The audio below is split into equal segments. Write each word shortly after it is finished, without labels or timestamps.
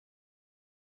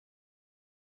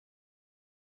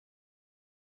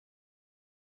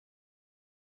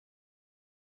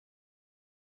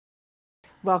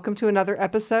Welcome to another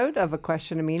episode of A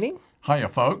Question of Meaning. Hiya,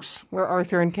 folks. We're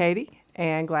Arthur and Katie,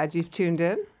 and glad you've tuned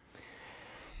in.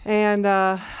 And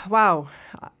wow,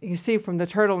 you see from the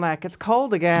turtleneck, it's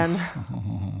cold again.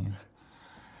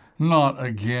 Not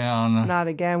again. Not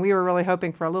again. We were really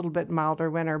hoping for a little bit milder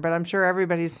winter, but I'm sure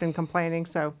everybody's been complaining,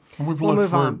 so we'll lived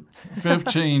move on.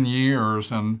 15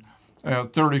 years and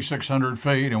at 3,600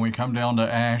 feet, and we come down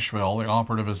to Asheville. The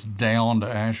operative is down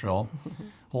to Asheville.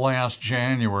 Last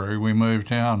January, we moved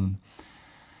in,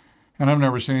 and I've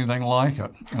never seen anything like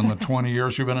it in the 20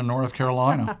 years we've been in North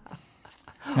Carolina.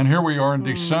 And here we are in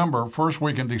December, first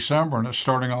week in December, and it's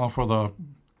starting off with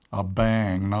a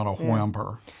bang, not a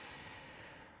whimper.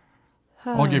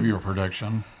 I'll give you a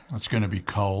prediction. It's going to be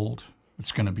cold,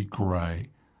 it's going to be gray,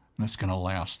 and it's going to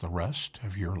last the rest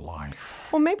of your life.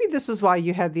 Well, maybe this is why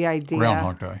you had the idea.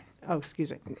 Groundhog Day. Oh, excuse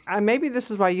me. Maybe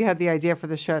this is why you had the idea for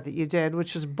the show that you did,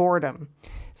 which was boredom.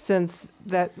 Since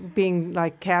that being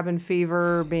like cabin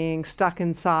fever, being stuck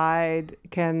inside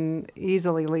can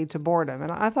easily lead to boredom.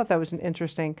 And I thought that was an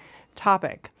interesting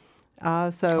topic. I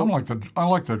like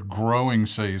the growing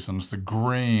seasons, the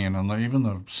green, and even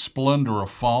the splendor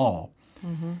of fall.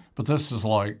 Mm-hmm. But this is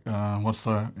like, what's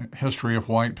the history of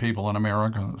white people in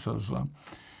America? It says,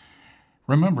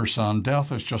 remember, son,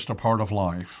 death is just a part of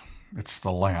life. It's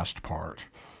the last part.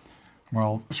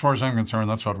 Well, as far as I'm concerned,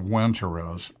 that's what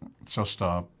winter is. It's just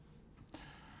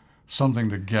something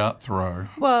to get through.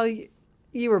 Well,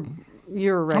 you were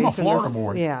raised I'm a Florida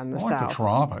boy. Yeah, in the I South. like the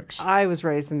tropics. I was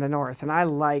raised in the North, and I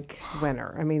like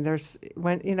winter. I mean,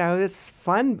 it's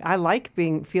fun. I like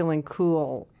feeling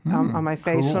cool on my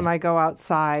face when I go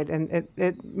outside, and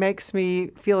it makes me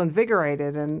feel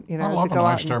invigorated. And I love to go a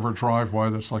out nice ever driveway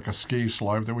that's like a ski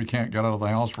slope that we can't get out of the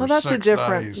house for that's 6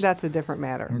 days. That's a different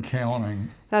matter. And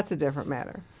counting. That's a different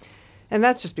matter, and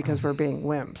that's just because we're being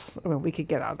wimps. I mean, we could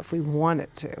get out if we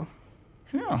wanted to.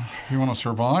 Yeah, if you want to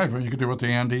survive, you could do what the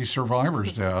Andes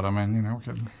survivors did. I mean,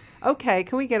 Okay,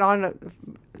 can we get on?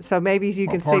 So maybe you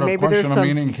can see maybe there's some...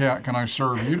 meaning, Cat, can I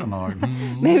serve you tonight?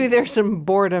 Maybe there's some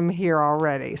boredom here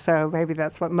already. So maybe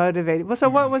that's what motivated. Well, so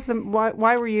what was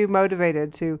why were you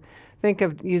motivated to think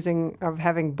of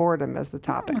having boredom as the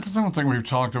topic? Because I don't think we've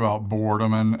talked about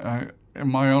boredom, and in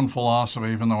my own philosophy,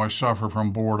 even though I suffer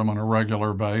from boredom on a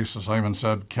regular basis, I even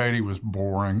said Katie was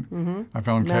boring. Mm-hmm. I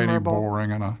found Memorable. Katie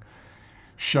boring in a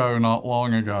show not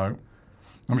long ago.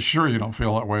 I'm sure you don't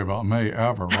feel that way about me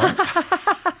ever, right?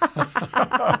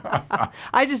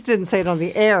 I just didn't say it on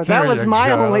the air. That was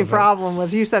my only problem,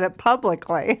 was you said it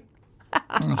publicly.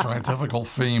 That's right, typical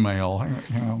female.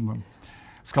 It's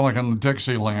kind of like in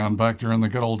Dixieland back during the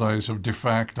good old days of de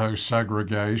facto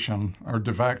segregation, or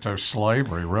de facto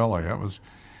slavery, really. It was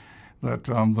that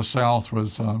the South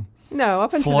was up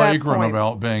until flagrant that point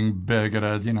about being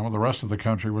bigoted. The rest of the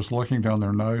country was looking down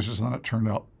their noses, and then it turned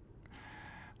out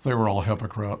they were all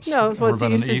hypocrites. No, so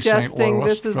you suggesting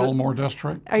this is Fillmore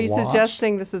district? Are you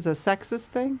suggesting this is a sexist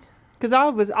thing? Because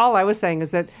all I was saying is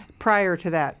that prior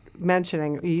to that,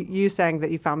 mentioning you saying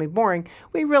that you found me boring,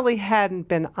 we really hadn't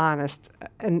been honest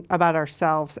about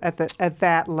ourselves at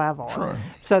that level. True.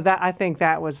 So that I think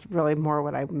that was really more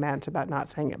what I meant about not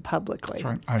saying it publicly. That's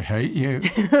right. I hate you.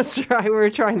 That's right. We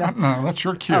were trying to. No, that's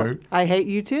your cue. Oh, I hate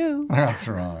you too. That's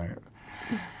right.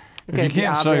 If you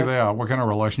can't say that, what kind of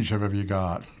relationship have you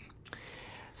got?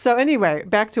 So anyway,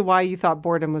 back to why you thought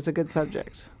boredom was a good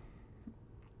subject.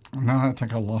 No, I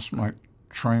think I lost my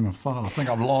train of thought. I think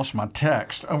I've lost my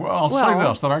text. I'll say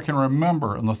this, that I can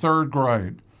remember in the 3rd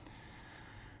grade.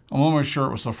 I'm almost sure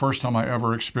it was the first time I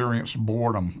ever experienced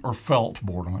boredom or felt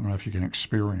boredom. I don't know if you can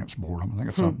experience boredom. I think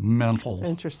it's a mental...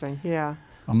 Interesting, yeah.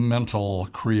 A mental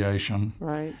creation.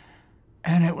 Right.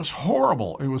 And it was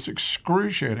horrible. It was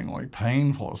excruciatingly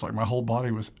painful. It was like my whole body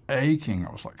was aching.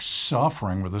 I was like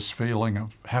suffering with this feeling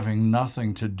of having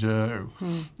nothing to do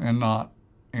and not,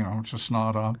 just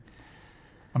not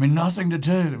nothing to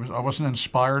do. I wasn't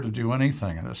inspired to do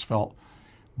anything. I just felt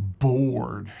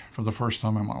bored for the first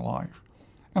time in my life.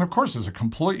 And of course, it's a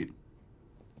complete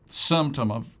symptom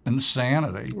of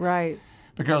insanity. Right.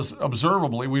 Because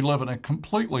observably, we live in a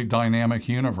completely dynamic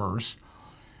universe.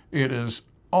 It is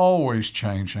always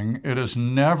changing. It is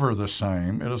never the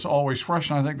same. It is always fresh.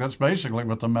 And I think that's basically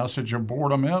what the message of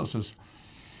boredom is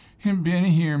I've been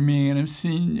here, man. I've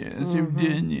seen this. I've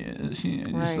done this.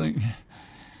 Just like,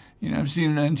 I've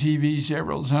seen it on TV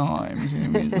several times.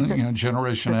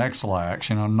 Generation X lacks,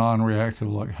 non-reactive,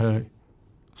 like, hey,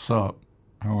 sup,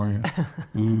 how are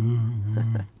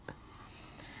you?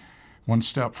 One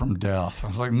step from death. I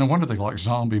was like, no wonder they like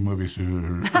zombie movies. I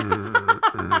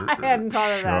hadn't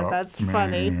thought of that. That's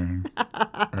funny.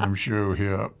 I'm so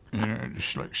hip.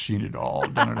 Just like seen it all,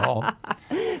 done it all.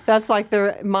 That's like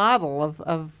the model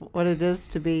of what it is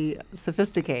to be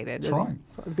sophisticated. That's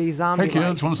right. Be zombie. Hey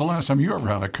kids, when's the last time you ever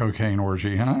had a cocaine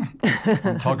orgy, huh?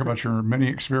 Talk about your many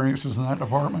experiences in that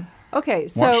department. Okay,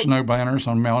 so watch snow banners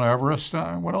on Mount Everest.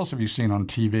 What else have you seen on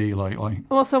TV lately?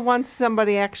 Well, so once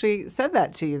somebody actually said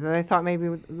that to you, that I thought maybe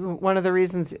one of the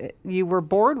reasons you were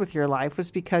bored with your life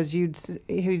was because you'd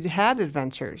had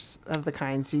adventures of the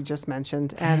kinds you just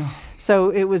mentioned, and so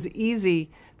it was easy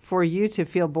for you to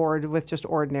feel bored with just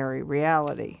ordinary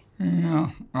reality. Yeah,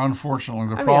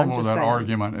 unfortunately, the problem with that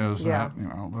argument is that,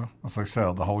 as I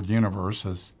said, the whole universe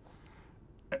is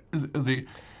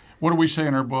what do we say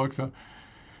in our book?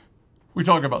 We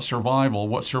talk about survival.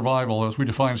 What survival is, we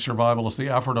define survival as the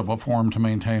effort of a form to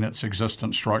maintain its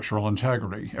existent structural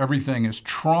integrity. Everything is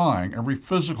trying, every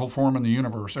physical form in the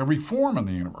universe, every form in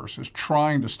the universe is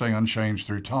trying to stay unchanged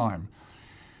through time.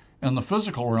 In the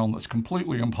physical realm, that's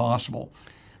completely impossible,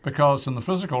 because in the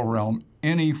physical realm,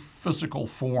 any physical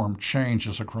form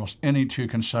changes across any 2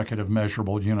 consecutive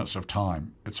measurable units of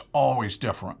time. It's always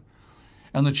different.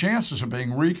 And the chances of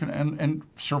being and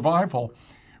survival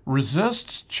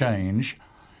resists change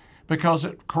because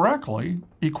it correctly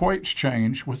equates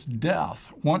change with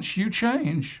death. Once you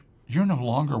change, you're no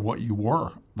longer what you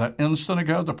were. That instant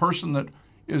ago, the person that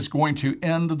is going to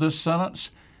end this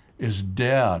sentence is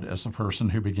dead as the person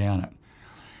who began it.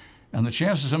 And the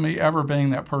chances of me ever being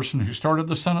that person who started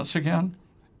the sentence again,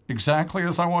 exactly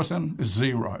as I was then, is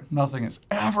 0. Nothing is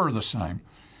ever the same.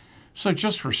 So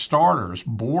just for starters,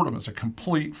 boredom is a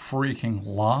complete freaking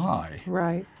lie.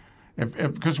 Right.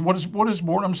 Because what does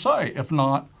boredom say? If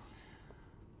not,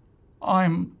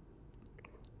 I'm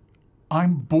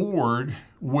bored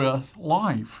with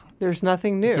life. There's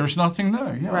nothing new. There's nothing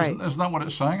new. Yeah, right. Isn't that what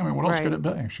it's saying? I mean, what else could it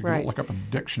be? Should go look up a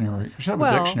dictionary. I should have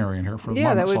a dictionary in here for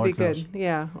moments like this.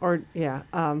 Yeah, that would be good. Yeah,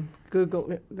 or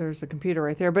Google. There's a computer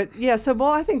right there. But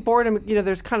I think boredom.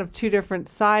 There's kind of 2 different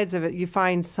sides of it. You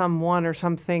find someone or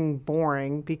something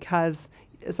boring because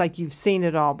it's like you've seen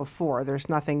it all before. There's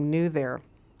nothing new there,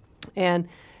 and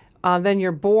then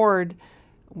you're bored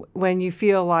when you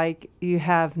feel like you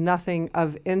have nothing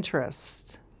of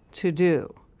interest to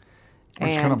do.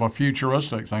 It's kind of a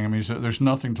futuristic thing. I mean, there's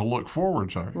nothing to look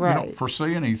forward to. Right. You don't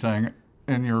foresee anything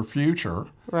in your future.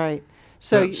 Right.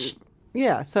 So,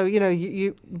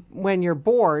 you when you're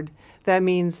bored, that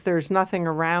means there's nothing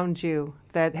around you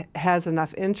that has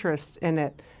enough interest in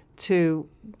it to,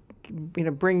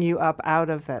 bring you up out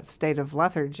of that state of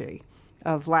lethargy,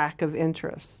 of lack of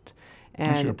interest.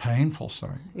 And it's a painful state.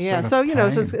 Yeah, so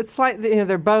it's like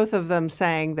they're both of them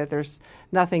saying that there's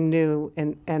nothing new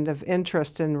and of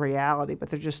interest in reality, but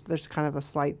there's kind of a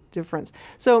slight difference.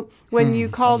 So when you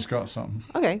called, I just got something.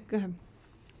 Okay, go ahead.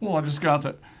 Well, I just got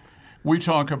that. We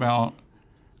talk about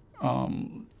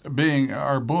being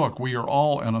our book. We are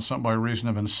all innocent by reason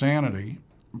of insanity.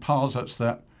 Posits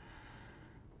that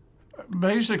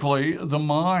basically the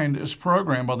mind is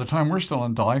programmed by the time we're still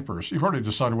in diapers. You've already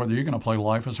decided whether you're going to play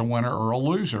life as a winner or a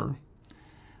loser.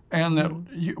 And that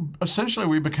essentially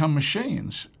we become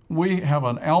machines. We have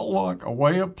an outlook, a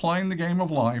way of playing the game of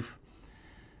life,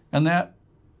 and that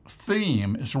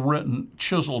theme is written,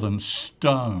 chiseled in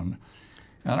stone.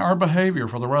 And our behavior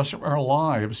for the rest of our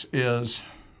lives is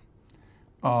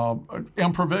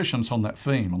improvisations on that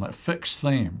theme, on that fixed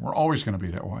theme. We're always going to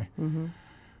be that way. Mm-hmm.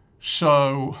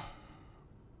 So,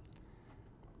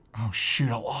 oh shoot,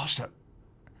 I lost it.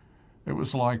 It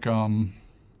was like,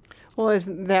 well,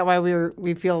 isn't that why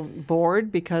we feel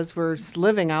bored? Because we're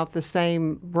living out the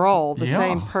same role, the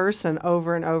same person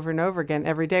over and over and over again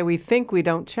every day. We think we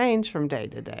don't change from day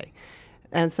to day.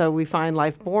 And so we find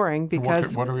life boring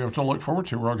because... What do we have to look forward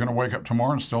to? We're all going to wake up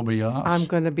tomorrow and still be us. I'm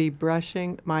going to be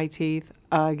brushing my teeth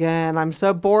again. I'm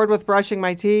so bored with brushing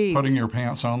my teeth. Putting your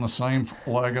pants on the same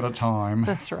leg at a time.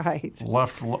 That's right.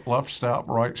 Left step,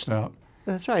 right step.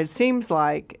 That's right. It seems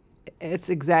like it's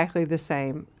exactly the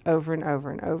same over and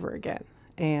over and over again.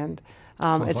 And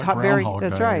it's like very... Groundhog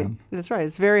Day right. That's right.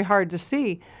 It's very hard to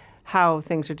see how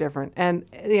things are different. And,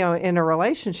 in a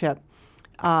relationship...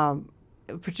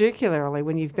 particularly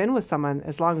when you've been with someone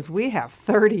as long as we have,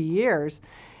 30 years,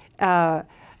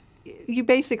 you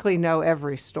basically know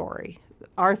every story.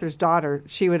 Arthur's daughter,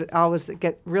 she would always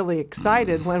get really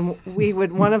excited when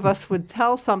one of us would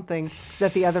tell something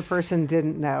that the other person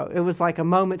didn't know. It was like a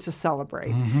moment to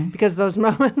celebrate because those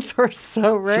moments were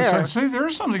so rare. She's like, see,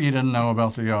 there's something you didn't know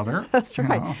about the other. That's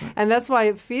right. And that's why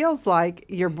it feels like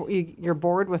you're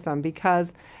bored with them,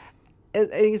 because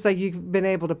it's like you've been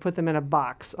able to put them in a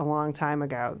box a long time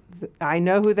ago. I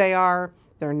know who they are.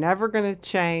 They're never going to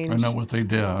change. I know what they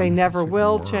did. They never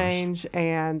will change.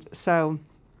 And so,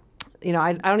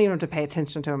 I don't even have to pay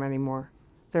attention to them anymore.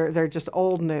 They're just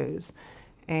old news,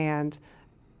 and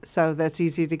so that's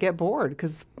easy to get bored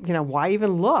because why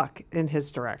even look in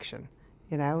his direction?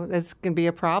 That's gonna be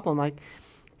a problem. Like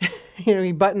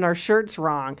we button our shirts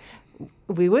wrong.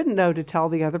 We wouldn't know to tell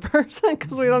the other person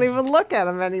because we don't even look at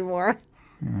them anymore.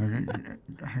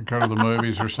 Go to the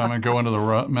movies or something, go into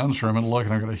the men's room and look,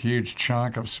 and I've got a huge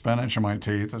chunk of spinach in my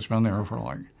teeth that's been there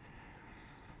for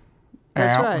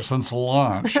since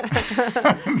lunch.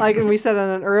 Like we said on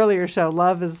an earlier show,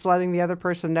 love is letting the other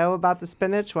person know about the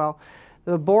spinach. Well,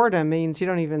 the boredom means you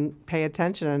don't even pay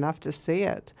attention enough to see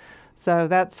it. So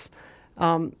that's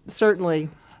certainly...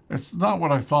 It's not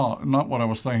what I thought, not what I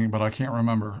was thinking, but I can't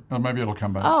remember. Maybe it'll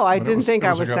come back. Oh, I didn't think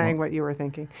I was saying what you were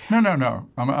thinking. No.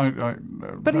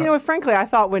 But frankly, I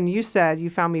thought when you said you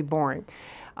found me boring,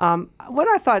 what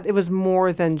I thought it was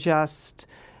more than just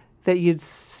that you'd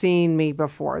seen me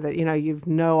before, that you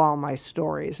know all my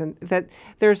stories, and that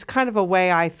there's kind of a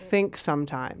way I think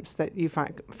sometimes that you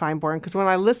find boring. Because when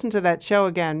I listened to that show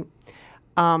again,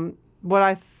 what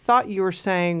I thought you were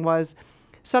saying was,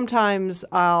 sometimes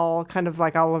I'll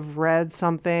have read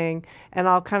something and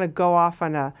I'll kind of go off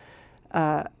on a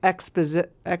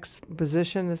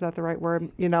exposition, is that the right word?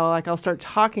 Like I'll start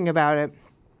talking about it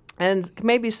and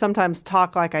maybe sometimes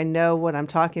talk like I know what I'm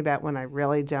talking about when I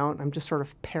really don't. I'm just sort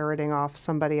of parroting off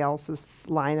somebody else's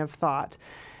line of thought.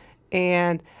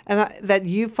 And that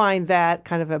you find that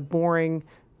kind of a boring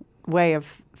way of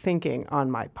thinking on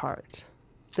my part.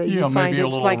 That you find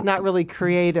it's like not really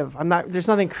creative. There's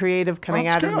nothing creative coming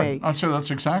out of me. I'd say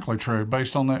that's exactly true.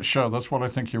 Based on that show, that's what I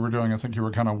think you were doing. I think you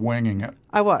were kind of winging it.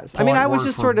 I was. I was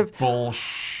just sort of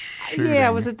bullshit. Yeah,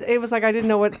 it was like I didn't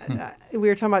know what we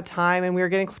were talking about time, and we were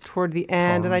getting toward the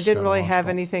end, and I didn't really have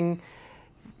anything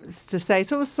to say.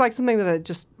 So it was like something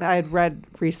that I had read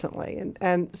recently,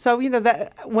 and so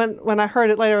that when I heard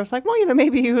it later, I was like, well,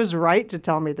 maybe he was right to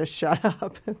tell me to shut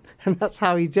up, and that's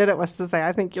how he did it, was to say,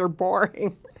 I think you're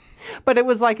boring. But it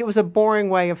was a boring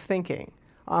way of thinking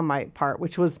on my part,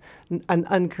 which was an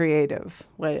uncreative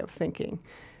way of thinking.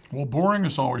 Well, boring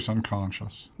is always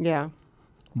unconscious. Yeah.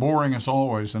 Boring is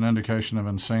always an indication of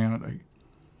insanity.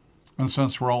 And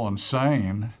since we're all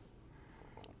insane,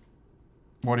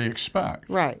 what do you expect?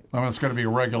 Right. It's going to be a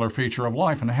regular feature of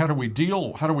life. And how do we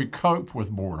cope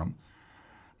with boredom?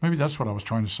 Maybe that's what I was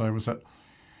trying to say, was that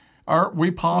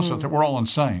we posit that we're all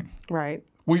insane. Right.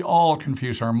 We all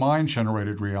confuse our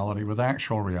mind-generated reality with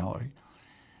actual reality.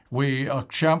 A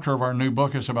chapter of our new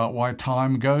book is about why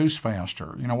time goes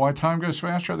faster. Why time goes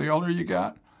faster the older you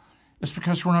get? It's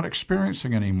because we're not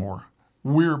experiencing anymore.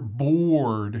 We're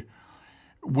bored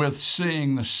with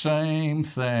seeing the same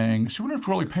thing, so we don't have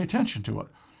to really pay attention to it.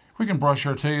 We can brush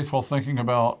our teeth while thinking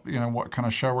about, what kind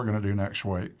of show we're going to do next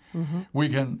week. Mm-hmm. We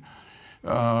can...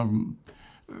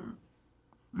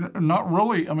 not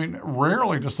really,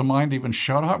 rarely does the mind even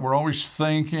shut up. We're always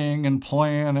thinking and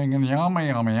planning and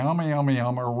yummy,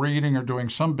 or reading or doing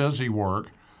some busy work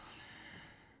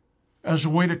as a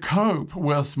way to cope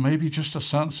with maybe just a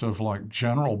sense of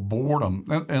general boredom.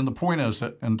 And the point is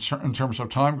that in terms of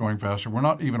time going faster, we're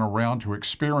not even around to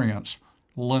experience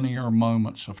linear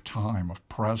moments of time, of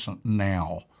present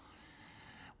now.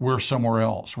 We're somewhere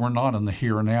else. We're not in the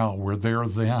here now. We're there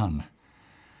then.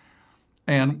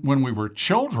 And when we were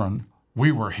children,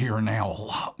 we were here now a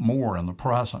lot more in the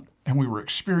present. And we were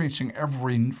experiencing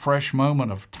every fresh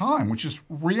moment of time, which is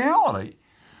reality.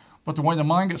 But the way the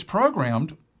mind gets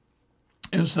programmed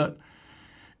is that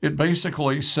it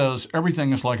basically says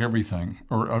everything is like everything.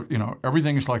 Or,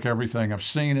 everything is like everything. I've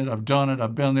seen it. I've done it.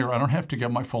 I've been there. I don't have to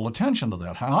give my full attention to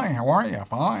that. Hi, how are you?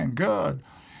 Fine, good.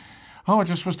 Oh, I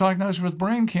just was diagnosed with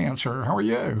brain cancer. How are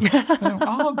you?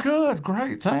 Oh, good,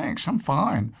 great, thanks. I'm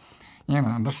fine.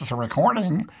 This is a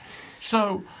recording.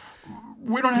 So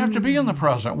we don't have to be in the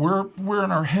present. We're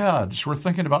in our heads. We're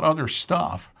thinking about other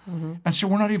stuff. Mm-hmm. And so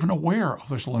we're not even aware of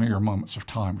those linear moments of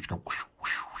time which go whoosh,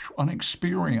 whoosh, whoosh,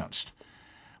 unexperienced,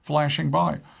 flashing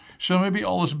by. So maybe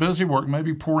all this busy work,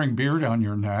 maybe pouring beer down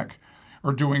your neck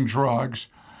or doing drugs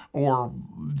or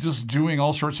just doing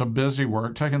all sorts of busy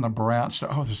work, taking the brats to,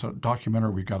 there's a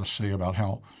documentary we've got to see about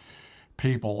how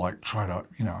people try to,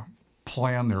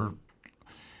 plan their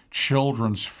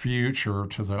children's future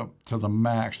to the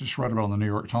max. Just read about it in the New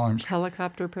York Times.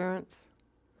 Helicopter parents?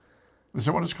 Is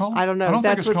that what it's called? I don't know.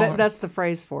 That's the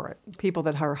phrase for it. People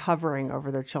that are hovering over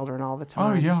their children all the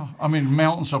time. Oh, yeah.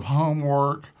 Mountains of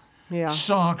homework, yeah,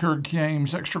 soccer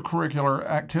games, extracurricular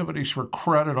activities for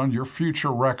credit on your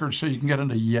future record so you can get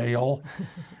into Yale.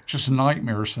 Just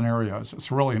nightmare scenarios. It's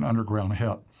really an underground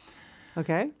hit.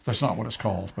 Okay. That's not what it's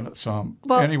called, but it's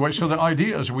anyway. So the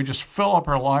idea is we just fill up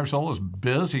our lives with all this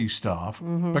busy stuff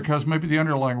because maybe the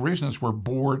underlying reason is we're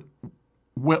bored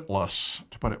witless,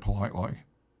 to put it politely,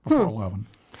 before 11.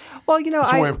 Well, you know,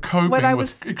 It's a way of coping with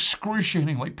was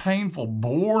excruciatingly painful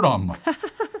boredom.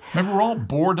 Maybe we're all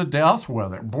bored to death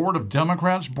with it. Bored of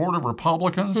Democrats, bored of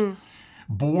Republicans,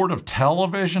 bored of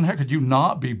television. How could you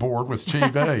not be bored with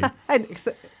TV?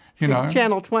 You know,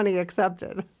 Channel 20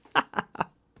 accepted.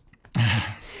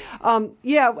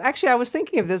 Yeah, actually, I was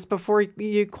thinking of this before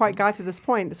you quite got to this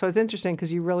point. So it's interesting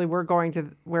because you really were going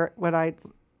to what I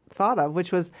thought of,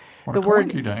 which was what the a word.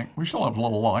 Dank. We still have a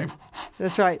little life.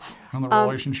 That's right. In the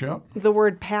relationship. The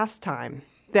word pastime.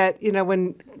 That, you know,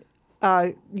 when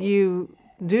you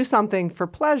do something for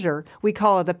pleasure, we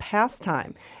call it a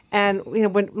pastime. And, you know,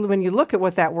 when you look at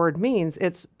what that word means,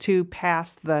 it's to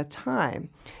pass the time.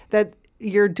 That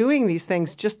you're doing these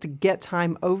things just to get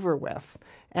time over with.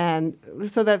 And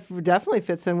so that definitely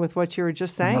fits in with what you were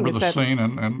just saying. Remember the scene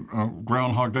in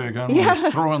Groundhog Day again, when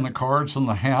he's throwing the cards in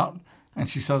the hat, and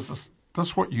she says,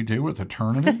 "That's what you do with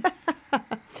eternity."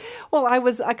 Well,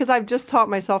 because I've just taught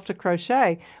myself to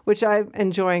crochet, which I'm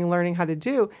enjoying learning how to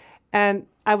do, and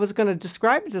I was going to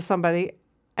describe it to somebody,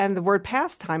 and the word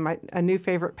pastime, a new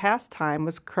favorite pastime,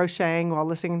 was crocheting while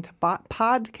listening to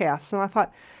podcasts, and I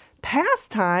thought,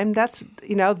 pastime, that's,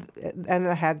 you know, and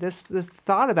I had this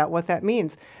thought about what that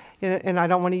means, and I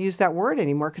don't want to use that word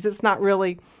anymore because it's not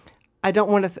really. I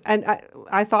don't want to, and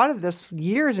I thought of this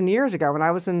years and years ago when I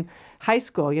was in high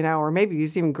school, you know, or maybe it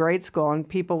was even grade school, and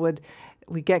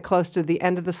we'd get close to the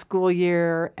end of the school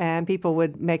year, and people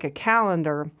would make a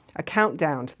countdown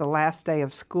to the last day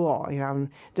of school, you know, and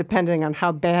depending on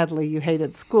how badly you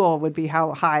hated school would be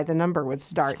how high the number would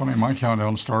start. It's funny, my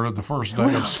countdown started the first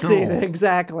day of school. See,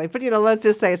 exactly. But, you know, let's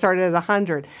just say it started at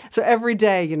 100. So every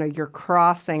day, you know, you're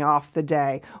crossing off the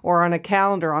day, or on a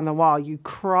calendar on the wall, you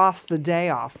cross the day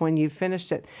off when you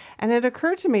finished it. And it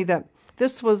occurred to me that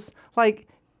this was like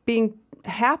being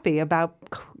happy about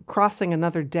crossing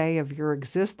another day of your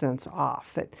existence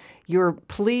off, that you're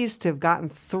pleased to have gotten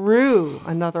through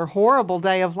another horrible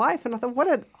day of life. And I thought, what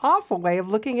an awful way of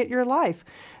looking at your life.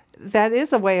 That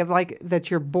is a way of like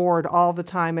that you're bored all the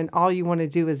time and all you want to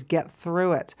do is get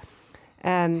through it.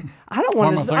 And I don't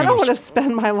want to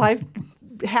spend my life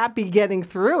happy getting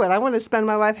through it. I want to spend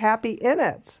my life happy in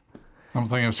it. I'm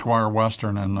thinking of Squire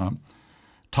Western and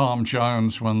Tom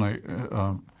Jones when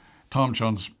Tom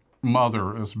Jones'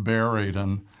 mother is buried,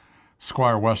 and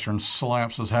Squire Western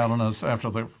slaps his head on his, after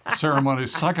the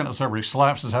ceremony's second is over, he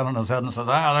slaps his head on his head and says,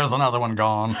 there's another one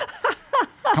gone.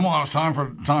 Come on, it's time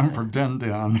for Din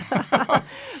Din.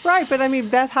 Right, but I mean,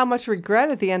 that's how much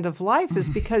regret at the end of life is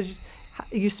because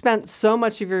you spent so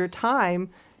much of your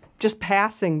time just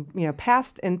passing, you know,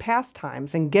 past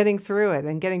times and getting through it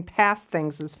and getting past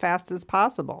things as fast as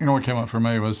possible. You know what came up for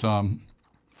me was I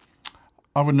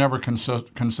would never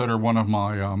consider one of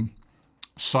my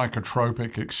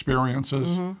psychotropic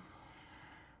experiences,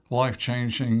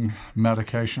 life-changing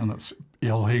medication that's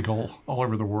illegal all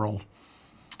over the world.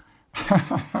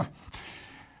 I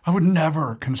would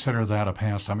never consider that a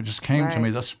pastime. It just came to me.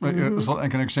 It was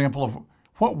like an example of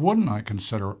what wouldn't I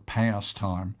consider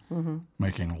pastime?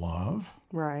 Making love.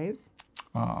 Right.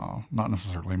 Not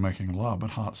necessarily making love,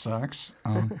 but hot sex.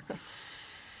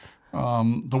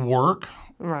 The work.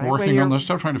 Right. Working on this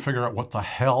stuff, trying to figure out what the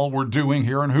hell we're doing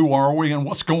here and who are we and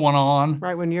what's going on.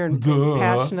 Right, when you're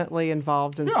passionately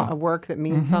involved in a work that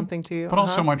means something to you. But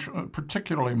also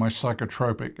particularly my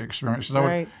psychotropic experiences.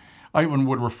 Right. I even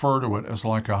would refer to it as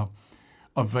like a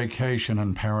vacation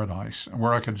in paradise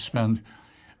where I could spend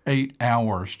 8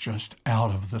 hours just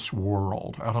out of this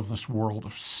world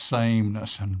of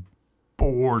sameness and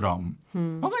boredom.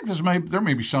 I think there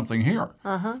may be something here.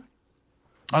 I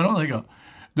don't think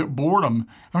that boredom,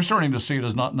 I'm starting to see it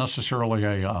as not necessarily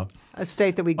a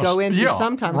state that we go into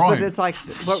sometimes, right. But it's like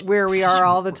where we are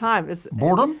all the time. It's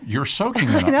boredom? You're soaking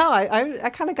in it. I know. I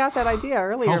kind of got that idea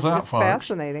earlier. How's that, it's folks?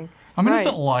 Fascinating. I mean,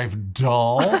 isn't life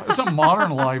dull? Isn't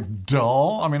modern life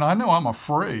dull? I mean, I know I'm a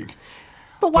freak.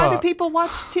 But why do people watch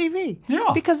TV?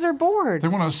 Yeah. Because they're bored. They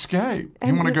want to escape.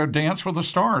 You want to go dance with the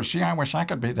stars. Gee, I wish I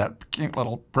could be that cute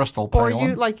little Bristol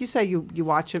Palin. Or like you say, you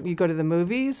watch it, you go to the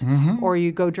movies, or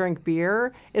you go drink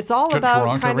beer. It's all Get about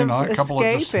drunk kind every of night,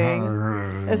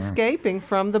 escaping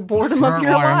from the boredom of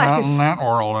your life. I'm not life. in that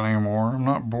world anymore. I'm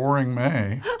not boring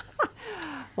me.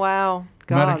 Wow.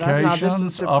 God,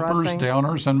 medications, uppers,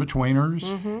 downers, and betweeners.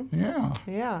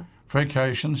 Yeah.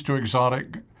 Vacations to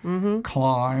exotic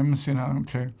climes, you know,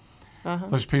 to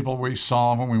those people we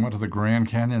saw when we went to the Grand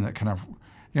Canyon that kind of,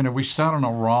 you know, we sat on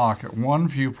a rock at one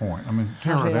viewpoint. I mean,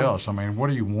 there it is. I mean, what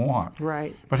do you want?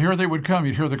 Right. But here they would come.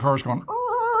 You'd hear the cars going,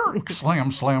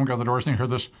 slam, slam, go to the doors, and you hear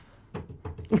this.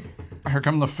 here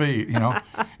come the feet, you know.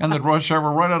 And they'd rush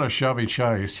over right out of Chevy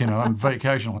Chase, you know, on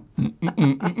vacation.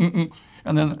 Like,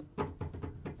 and then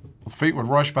the feet would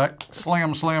rush back,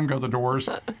 slam, slam, go the doors,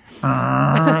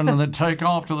 and then they'd take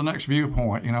off to the next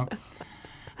viewpoint, you know.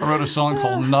 I wrote a song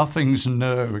called Nothing's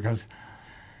New because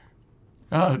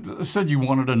said you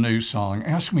wanted a new song.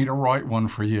 Asked me to write one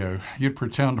for you. You'd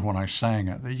pretend when I sang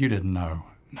it that you didn't know.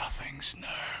 Nothing's new.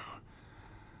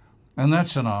 And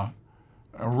that's in a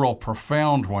real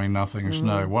profound way, nothing's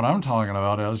new. What I'm talking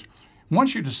about is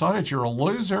once you decided you're a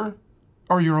loser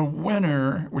or you're a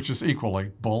winner, which is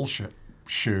equally bullshit,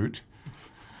 shoot.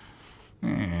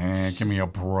 Give me a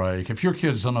break. If your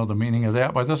kids don't know the meaning of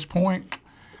that by this point,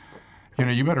 you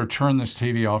know, you better turn this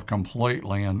TV off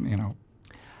completely and, you know,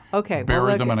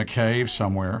 bury them in a cave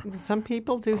somewhere. Some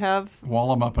people do have... Wall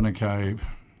them up in a cave.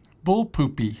 Bull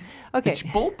poopy. Okay. It's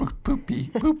bull poopy.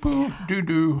 Poo-poo,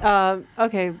 doo-doo.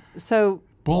 Okay, so...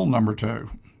 Bull number 2.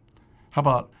 How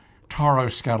about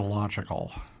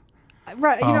taro-scatological?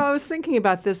 Right. You know, I was thinking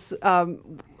about this,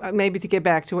 maybe to get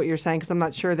back to what you're saying, because I'm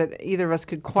not sure that either of us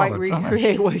could quite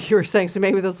recreate what you were saying. So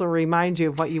maybe this will remind you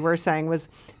of what you were saying. Was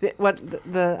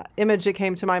the image that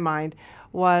came to my mind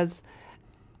was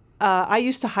I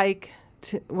used to hike.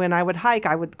 When I would hike,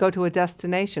 I would go to a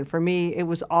destination. For me, it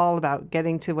was all about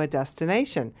getting to a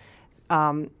destination,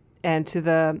 and to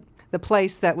the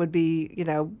place that would be, you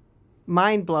know,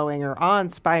 mind-blowing or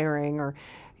awe-inspiring or,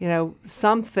 you know,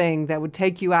 something that would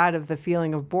take you out of the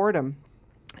feeling of boredom.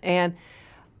 And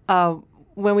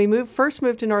when we first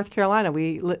moved to North Carolina,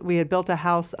 we had built a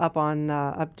house up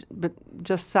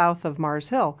just south of Mars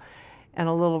Hill and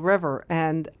a little river.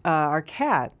 And our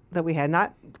cat that we had,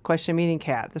 not question meaning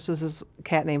cat, this was this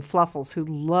cat named Fluffles who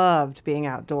loved being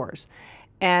outdoors.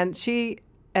 And she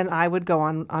and I would go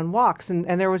on walks. And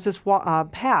there was this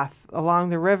path along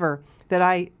the river that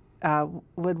I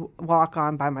would walk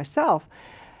on by myself.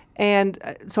 And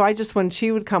so when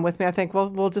she would come with me, I think, well,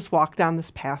 we'll just walk down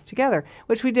this path together,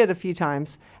 which we did a few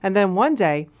times. And then one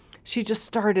day, she just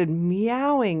started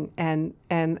meowing and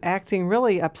acting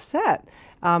really upset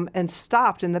and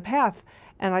stopped in the path.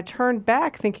 And I turned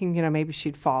back thinking, you know, maybe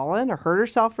she'd fallen or hurt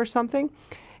herself or something.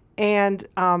 And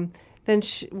then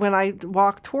when I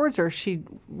walked towards her, she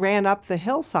ran up the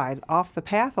hillside off the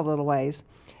path a little ways.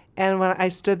 And when I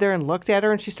stood there and looked at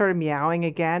her, and she started meowing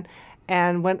again.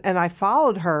 And I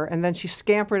followed her, and then she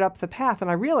scampered up the path,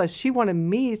 and I realized she wanted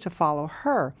me to follow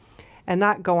her and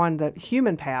not go on the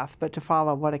human path, but to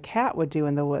follow what a cat would do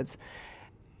in the woods.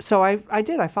 So I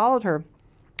did. I followed her,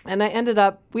 and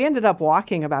we ended up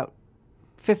walking about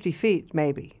 50 feet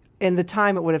maybe in the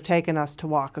time it would have taken us to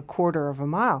walk a quarter of a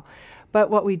mile. But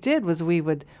what we did was we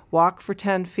would walk for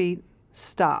 10 feet,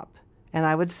 stop, and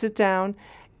I would sit down,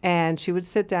 and she would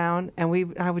sit down,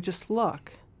 and I would just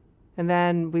look. And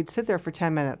then we'd sit there for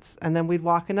 10 minutes, and then we'd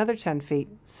walk another 10 feet,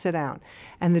 sit down.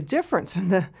 And the difference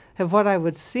of what I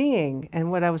was seeing and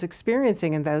what I was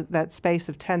experiencing in that space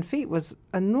of 10 feet was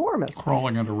enormous.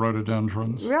 Crawling into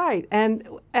rhododendrons. Right. And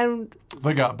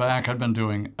they got back. I'd been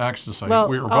doing ecstasy. Well,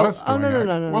 we were both doing it.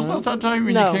 No. Wasn't that day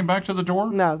when you came back to the door?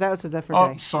 No, that was a different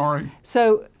day. Oh, sorry.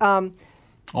 So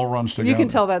all runs together. You can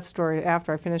tell that story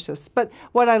after I finish this. But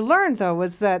what I learned, though,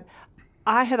 was that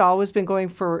I had always been going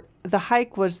for the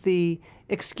hike was the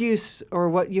excuse or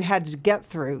what you had to get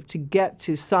through to get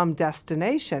to some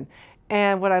destination.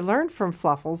 And what I learned from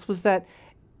Fluffles was that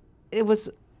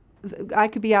I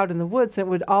could be out in the woods and it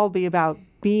would all be about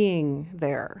being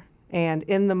there and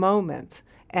in the moment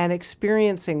and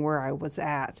experiencing where I was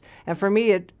at. And for me,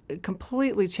 it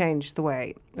completely changed the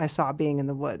way I saw being in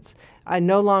the woods. I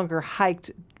no longer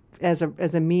hiked as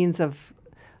a means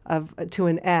to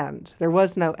an end. There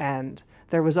was no end.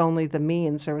 There was only the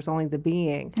means. There was only the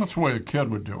being. That's the way a kid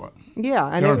would do it. Yeah.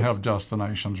 And you don't have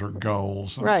destinations or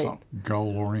goals. Right. It's not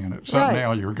goal-oriented. Except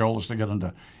now your goal is to get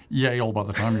into Yale by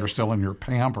the time you're still in your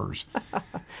Pampers.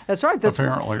 That's right.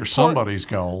 Apparently, or somebody's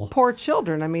goal. Poor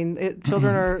children. I mean, it's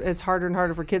harder and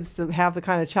harder for kids to have the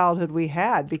kind of childhood we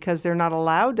had because they're not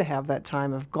allowed to have that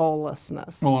time of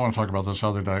goallessness. Well, I want to talk about this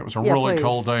other day. It was a really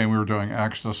cold day, and we were doing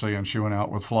ecstasy, and she went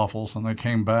out with Fluffles, and they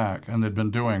came back, and they'd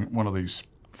been doing one of these.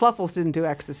 Fluffles didn't do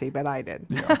ecstasy, but I did.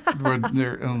 Yeah,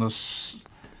 they're in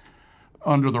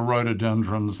under the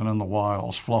rhododendrons and in the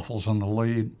wilds, Fluffles in the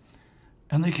lead.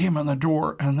 And they came in the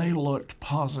door, and they looked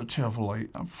positively.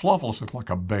 Fluffles looked like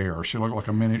a bear. She looked like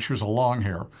a mini. She was a long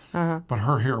hair, but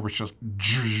her hair was just.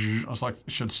 It was like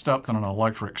she'd stepped in an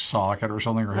electric socket or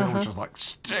something. Her head was just like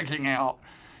sticking out,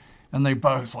 and they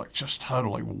both looked just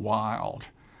totally wild,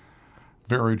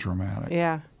 very dramatic.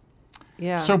 Yeah,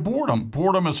 yeah. So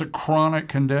boredom is a chronic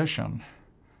condition.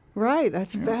 Right.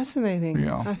 That's fascinating.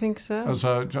 Yeah. I think so. As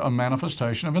a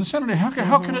manifestation of insanity.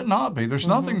 How could it not be? There's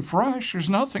nothing fresh. There's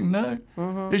nothing new.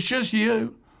 It's just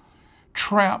you,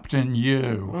 trapped in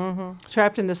you.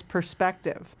 Trapped in this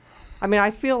perspective. I mean,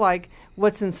 I feel like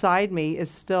what's inside me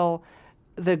is still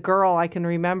the girl I can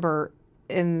remember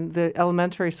in the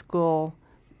elementary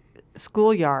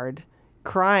schoolyard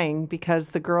crying because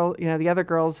the girl, the other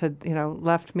girls had,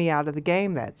 left me out of the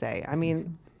game that day. I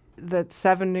mean, that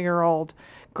 7-year-old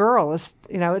girl is,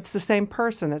 it's the same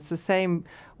person. It's the same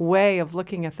way of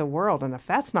looking at the world. And if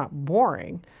that's not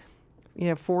boring,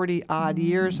 40 odd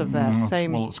years of that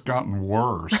same. Well, it's gotten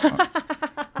worse.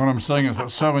 What I'm saying is that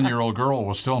 7-year-old girl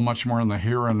was still much more in the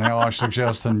here and now, I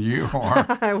suggest, than you are.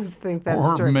 I would think that's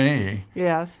or true. me.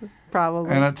 Yes, probably.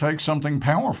 And it takes something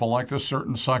powerful like this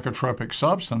certain psychotropic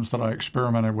substance that I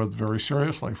experimented with very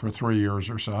seriously for 3 years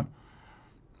or so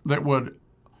that would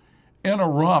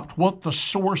interrupt what the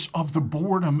source of the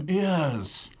boredom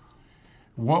is.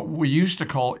 What we used to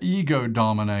call ego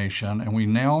domination, and we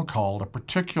now call a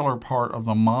particular part of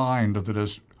the mind that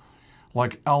is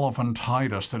like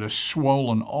elephantitis, that is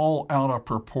swollen all out of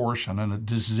proportion in a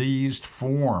diseased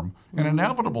form, an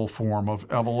inevitable form of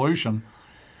evolution,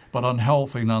 but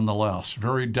unhealthy nonetheless,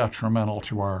 very detrimental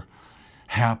to our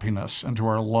happiness and to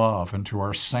our love and to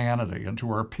our sanity and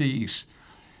to our peace.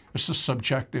 It's the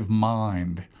subjective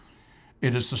mind.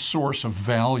 It is the source of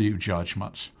value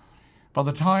judgments. By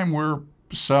the time we're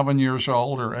 7 years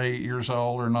old or 8 years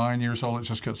old or 9 years old, it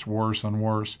just gets worse and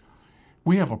worse.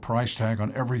 We have a price tag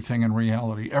on everything in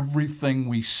reality. Everything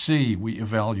we see, we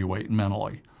evaluate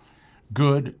mentally.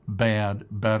 Good, bad,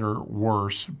 better,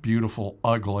 worse, beautiful,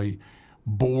 ugly,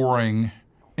 boring,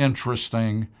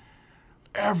 interesting.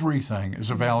 Everything is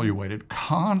evaluated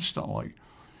constantly.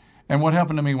 And what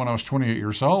happened to me when I was 28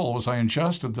 years old was I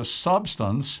ingested this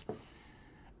substance,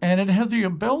 and it had the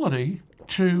ability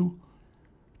to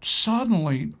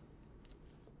suddenly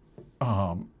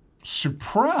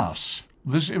suppress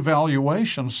this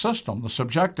evaluation system, the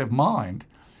subjective mind,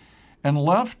 and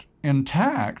left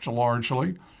intact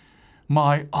largely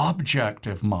my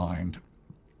objective mind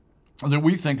that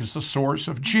we think is the source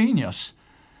of genius.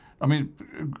 I mean,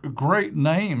 great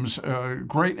names,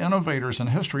 great innovators in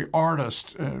history,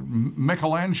 artists,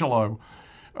 Michelangelo,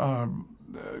 Da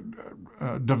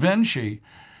Vinci,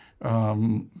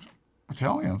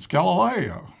 Italians,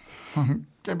 Galileo,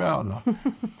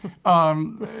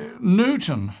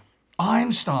 Newton,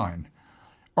 Einstein,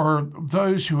 are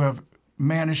those who have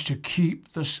managed to keep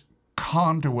this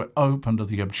conduit open to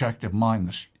the objective mind,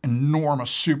 this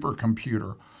enormous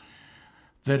supercomputer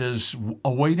that is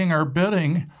awaiting our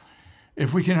bidding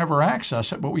if we can ever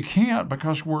access it, but we can't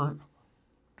because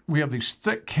we have these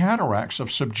thick cataracts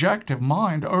of subjective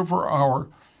mind over our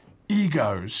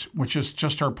egos, which is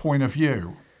just our point of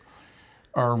view,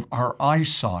 our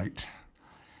eyesight,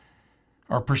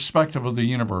 our perspective of the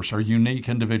universe, our unique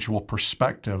individual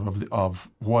perspective of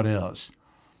what is.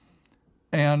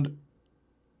 And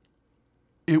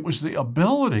it was the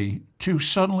ability to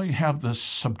suddenly have this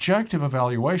subjective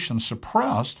evaluation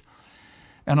suppressed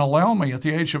and allow me at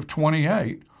the age of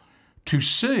 28 to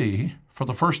see for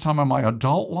the first time in my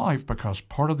adult life, because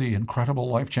part of the incredible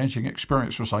life-changing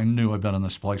experience was I knew I'd been in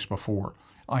this place before.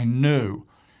 I knew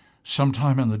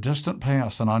sometime in the distant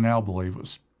past, and I now believe it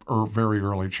was very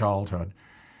early childhood,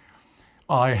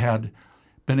 I had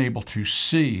been able to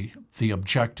see the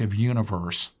objective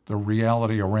universe, the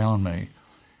reality around me,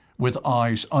 with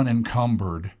eyes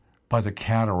unencumbered by the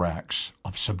cataracts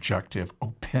of subjective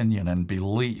opinion and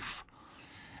belief.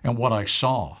 And what I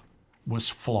saw was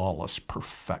flawless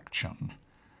perfection,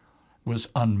 was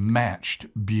unmatched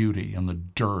beauty in the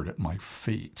dirt at my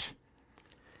feet.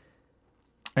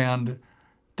 And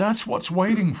that's what's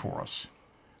waiting for us.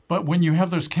 But when you have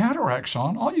those cataracts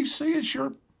on, all you see is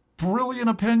your brilliant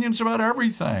opinions about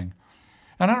everything.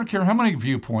 And I don't care how many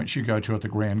viewpoints you go to at the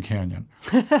Grand Canyon.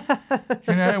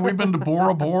 We've been to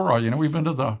Bora Bora. We've been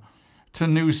to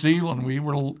New Zealand. We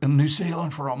were in New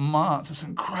Zealand for a month. It's an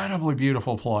incredibly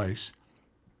beautiful place.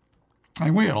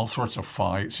 And we had all sorts of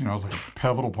fights. It was like a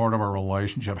pivotal part of our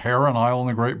relationship. Heron Island,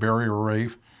 the Great Barrier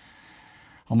Reef.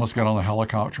 Almost got on the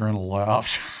helicopter and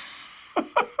left.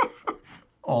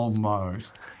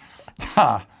 Almost.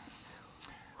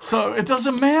 So it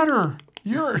doesn't matter.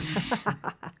 Oh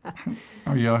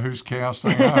yeah, who's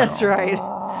casting? That's right.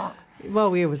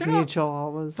 Well, it was mutual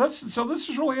always. So this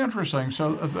is really interesting.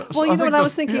 So what I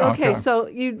was thinking. Yeah, okay, so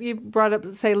you brought up,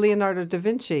 say, Leonardo da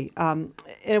Vinci. And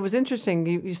it was interesting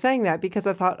you saying that, because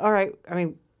I thought, all right, I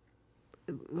mean,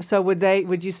 so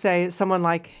would you say someone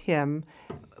like him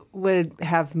would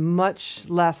have much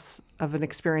less an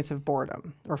experience of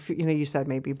boredom, or you said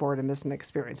maybe boredom is an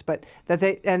experience, but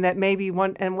that maybe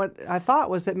one, and what I thought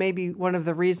was that maybe one of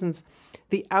the reasons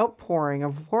the outpouring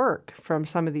of work from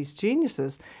some of these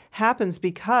geniuses happens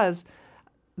because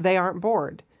they aren't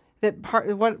bored. That part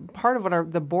of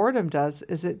what the boredom does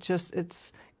is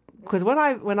it's because when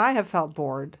I have felt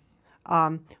bored,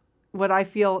 what I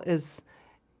feel is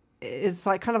it's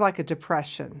like kind of like a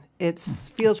depression. It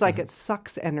feels like it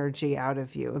sucks energy out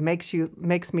of you. It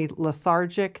makes me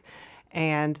lethargic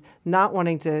and not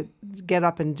wanting to get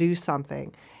up and do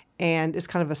something. And it's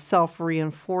kind of a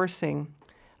self-reinforcing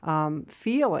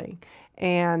feeling.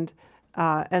 And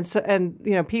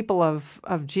people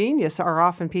of genius are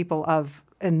often people of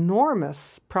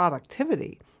enormous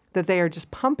productivity, that they are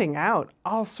just pumping out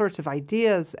all sorts of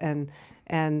ideas and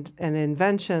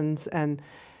inventions and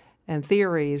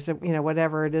theories,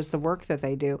 whatever it is, the work that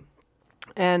they do.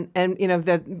 And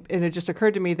it just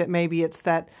occurred to me that maybe it's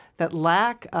that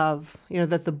lack of,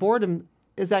 that the boredom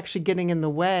is actually getting in the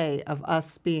way of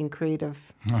us being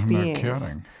creative beings. No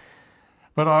kidding.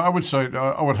 But I would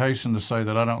hasten to say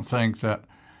that I don't think that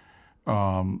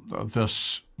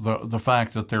the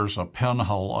fact that there's a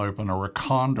pinhole open or a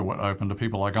conduit open to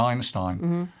people like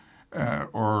Einstein,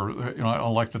 or I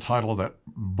like the title of that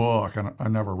book, and I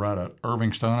never read it.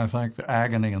 Irving Stone, I think, The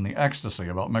Agony and the Ecstasy,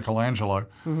 about Michelangelo.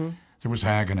 There was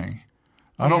agony.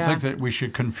 I don't think that we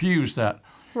should confuse that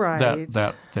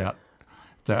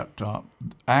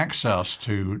access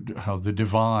to the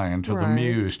divine, to the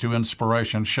muse, to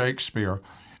inspiration, Shakespeare,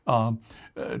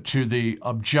 to the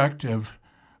objective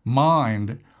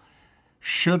mind,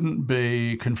 shouldn't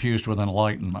be confused with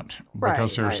enlightenment,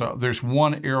 because there's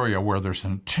one area where there's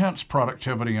intense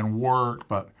productivity and work,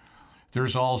 but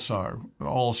there's also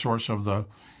all sorts of the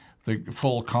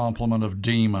full complement of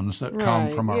demons that come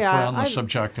from our friend, the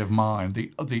subjective mind,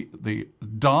 the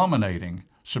dominating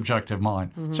subjective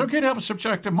mind. It's okay to have a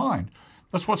subjective mind.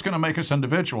 That's what's going to make us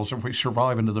individuals if we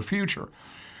survive into the future.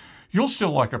 You'll still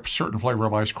like a certain flavor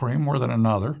of ice cream more than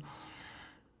another.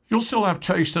 You'll still have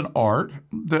taste in art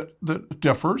that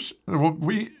differs. It will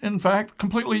be, in fact,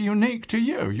 completely unique to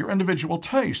you, your individual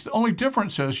taste. The only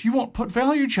difference is you won't put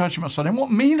value judgments on it. It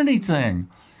won't mean anything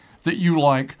that you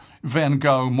like Van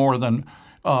Gogh more than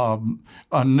a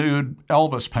nude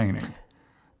Elvis painting.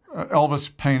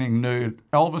 Elvis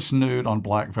nude on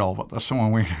black velvet. That's the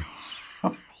one we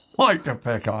like to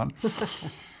pick on.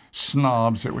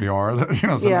 Snobs that we are.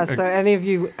 So any of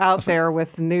you out there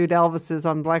with nude Elvises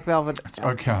on black velvet, it's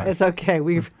okay. It's okay.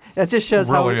 It just shows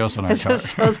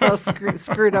just shows how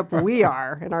screwed up we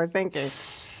are in our thinking.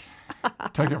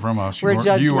 Take it from us. We're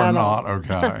judgmental. You are not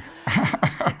okay.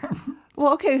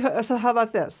 Well, okay. So how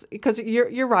about this? Because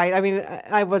you're right. I mean,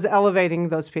 I was elevating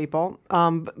those people,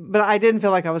 but I didn't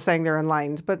feel like I was saying they're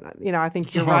enlightened. But I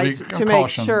think you're right to make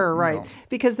sure, right?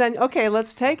 Because then, okay,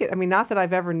 let's take it. I mean, not that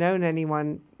I've ever known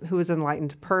anyone who is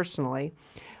enlightened personally,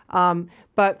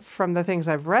 but from the things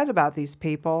I've read about these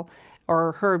people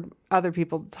or heard other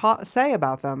people say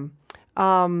about them,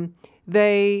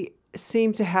 they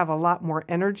seem to have a lot more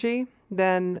energy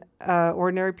than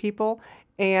ordinary people,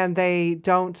 and they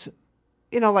don't.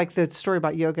 Like the story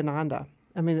about Yogananda.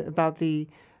 I mean, about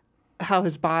how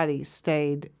his body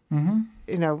stayed.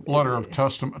 Letter of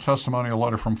testimonial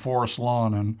letter from Forest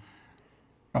Lawn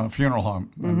and funeral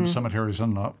home and cemeteries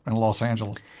in Los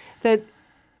Angeles. That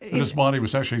his body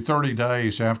was actually 30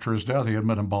 days after his death. He hadn't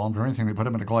been embalmed or anything. They put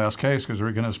him in a glass case because they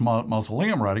were getting his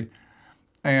mausoleum ready.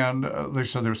 And they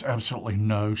said there was absolutely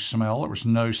no smell. There was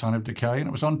no sign of decay. And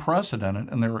it was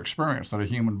unprecedented in their experience that a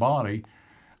human body,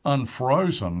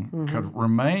 unfrozen, could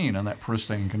remain in that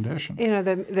pristine condition.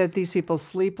 That these people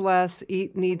sleep less,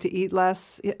 need to eat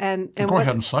less, and go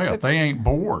ahead and say it. They ain't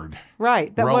bored.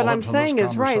 Right. That what I'm saying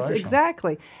is right.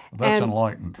 Exactly. That's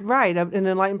enlightened. Right. An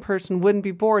enlightened person wouldn't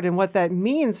be bored, and what that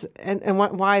means, and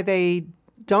why they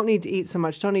don't need to eat so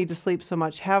much, don't need to sleep so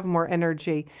much, have more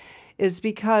energy, is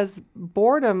because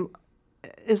boredom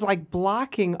is like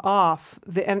blocking off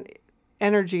the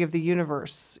energy of the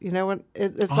universe.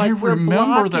 It's like I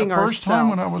remember that first time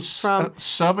when I was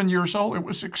 7 years old. It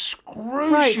was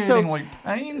excruciatingly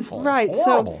painful. Right. It's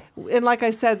horrible. And like I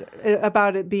said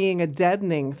about it being a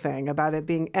deaddening thing, about it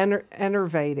being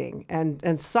enervating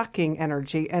and sucking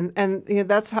energy, and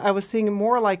that's how I was seeing it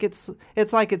more like it's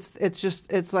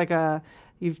like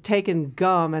you've taken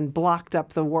gum and blocked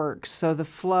up the works, so the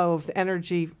flow of the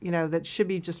energy that should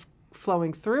be just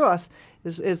flowing through us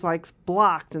is like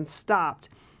blocked and stopped.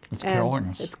 It's killing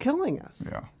us. It's killing us.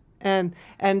 Yeah.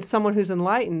 And someone who's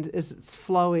enlightened it's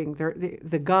flowing.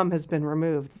 The gum has been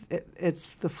removed.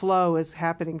 The flow is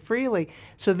happening freely.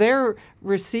 So they're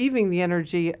receiving the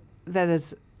energy that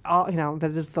is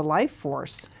that is the life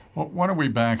force. Well, why don't we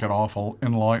back it off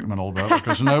enlightenment a little bit,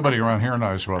 because nobody around here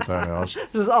knows what that is.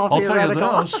 This is all I'll tell you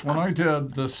theoretical. this, when I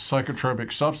did this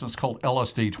psychotropic substance called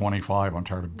LSD-25, I'm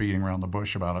tired of beating around the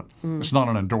bush about it. It's not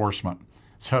an endorsement.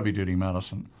 It's heavy-duty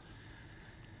medicine.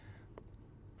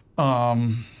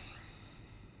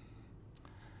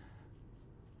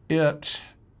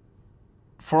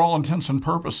 For all intents and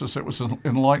purposes, it was an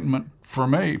enlightenment for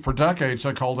me. For decades,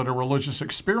 I called it a religious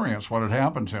experience, what had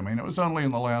happened to me. And it was only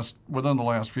within the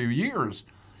last few years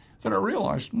that I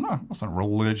realized, no, it wasn't a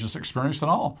religious experience at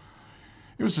all.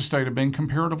 It was a state of being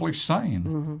comparatively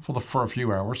sane for a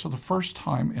few hours for the first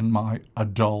time in my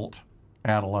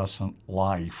adolescent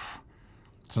life.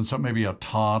 Since maybe a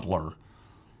toddler,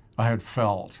 I had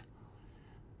felt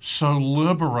so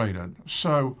liberated,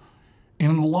 so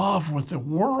in love with the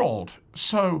world,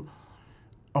 so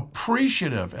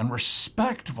appreciative and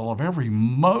respectful of every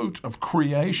mote of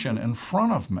creation in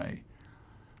front of me.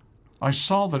 I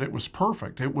saw that it was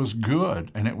perfect, it was good,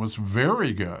 and it was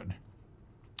very good.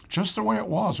 Just the way it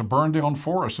was, a burned down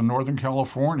forest in Northern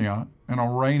California in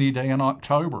a rainy day in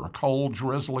October, a cold,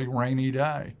 drizzly, rainy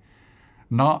day.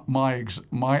 Not my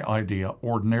idea,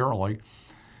 ordinarily,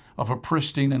 of a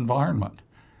pristine environment.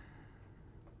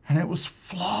 And it was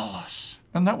flawless.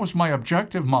 And that was my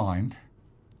objective mind,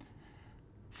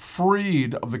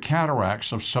 freed of the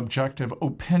cataracts of subjective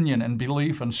opinion and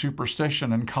belief and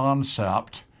superstition and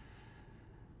concept,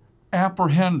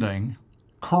 apprehending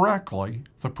correctly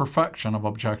the perfection of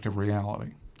objective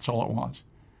reality. That's all it was.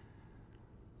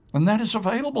 And that is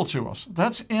available to us.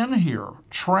 That's in here,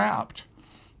 trapped.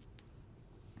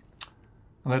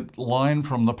 That line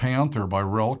from The Panther by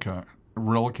Rilke,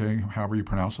 however you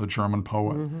pronounce it, the German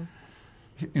poet,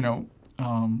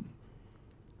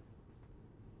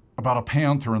 about a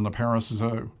panther in the Paris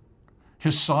Zoo.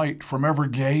 His sight, from ever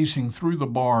gazing through the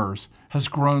bars, has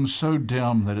grown so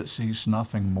dim that it sees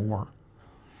nothing more.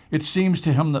 It seems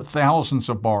to him that thousands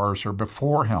of bars are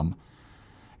before him,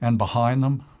 and behind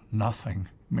them, nothing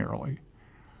merely.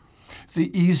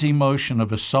 The easy motion of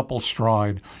his supple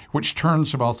stride, which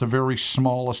turns about the very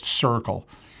smallest circle,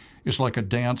 is like a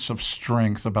dance of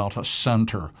strength about a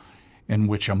center in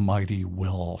which a mighty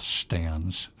will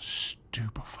stands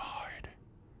stupefied.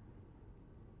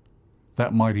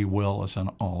 That mighty will is in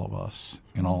all of us,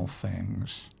 in all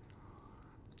things.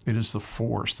 It is the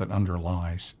force that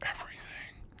underlies everything.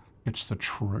 It's the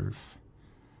truth.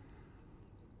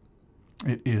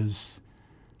 It is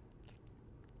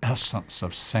essence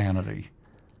of sanity,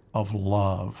 of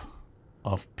love,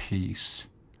 of peace,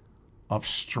 of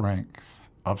strength,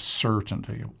 of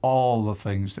certainty, of all the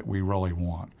things that we really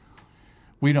want.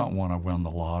 We don't want to win the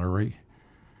lottery.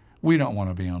 We don't want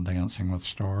to be on Dancing with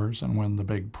Stars and win the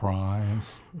big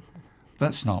prize.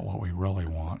 That's not what we really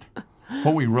want.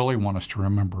 What we really want is to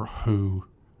remember who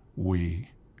we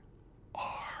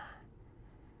are.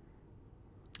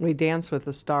 We dance with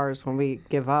the stars when we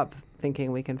give up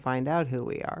thinking we can find out who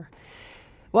we are.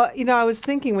 Well, I was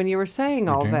thinking when you were saying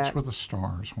all that. Dance with the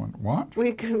stars. What?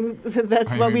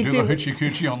 That's what we do. The hoochie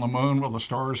coochie on the moon with the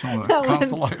stars and the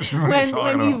constellations.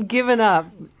 When you've given up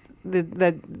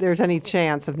that there's any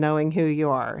chance of knowing who you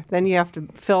are, then you have to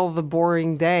fill the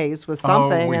boring days with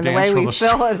something, and the way we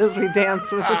fill it is we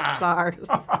dance with the stars.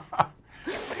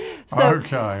 So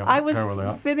okay, I was go with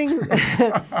that. fitting.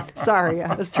 Sorry,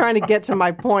 I was trying to get to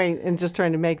my point and just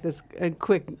trying to make this a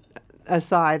quick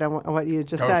aside on what you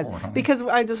just said, because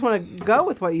I just want to go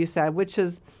with what you said, which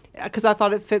is because I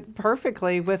thought it fit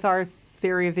perfectly with our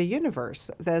theory of the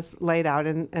universe that's laid out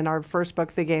in our first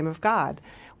book, The Game of God,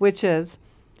 which is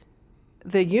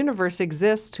the universe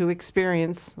exists to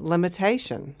experience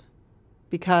limitation,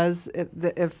 because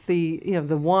if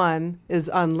the one is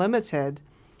unlimited,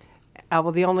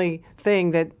 well, the only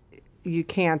thing that you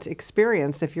can't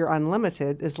experience if you're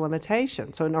unlimited is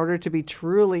limitation. So in order to be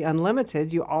truly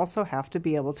unlimited, you also have to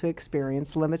be able to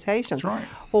experience limitation. That's right.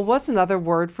 Well, what's another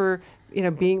word for,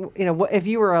 being, if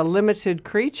you were a limited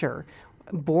creature,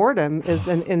 boredom is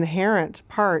an inherent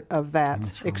part of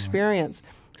that experience.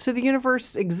 So the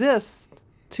universe exists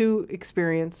to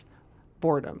experience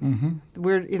boredom.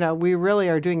 We really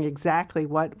are doing exactly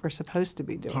what we're supposed to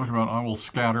be doing. Talk about "I will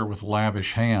scatter with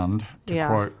lavish hand," to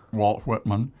quote Walt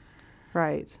Whitman.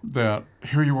 Right. That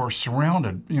here you are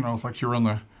surrounded, like you're in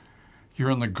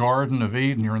the Garden of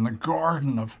Eden. You're in the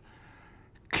garden of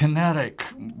kinetic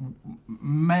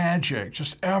magic,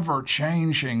 just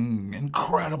ever-changing,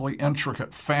 incredibly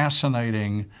intricate,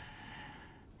 fascinating,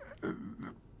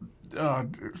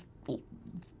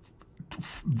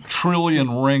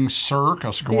 trillion ring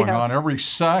circus going on every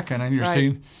second, and you're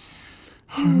seeing,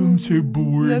 I'm so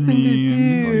bored, Nothing to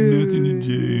man. do. Nothing to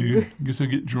do. Guess I'll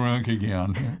get drunk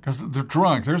again. Because they're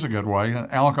drunk. There's a good way.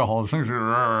 Alcohol, things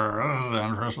are, this is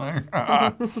interesting.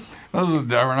 This is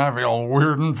different. I feel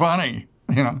weird and funny.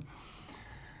 You know.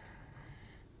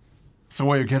 It's a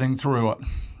way of getting through it.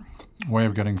 Way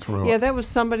of getting through it. Yeah, that was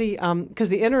somebody, because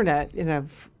the internet,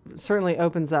 certainly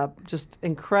opens up just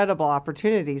incredible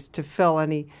opportunities to fill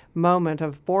any moment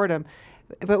of boredom.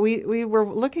 But we were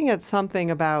looking at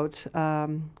something about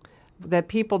that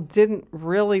people didn't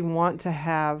really want to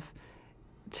have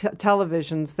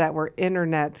televisions that were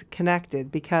internet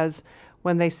connected, because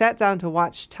when they sat down to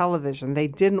watch television, they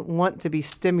didn't want to be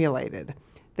stimulated.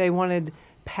 They wanted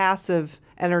passive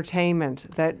entertainment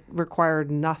that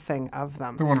required nothing of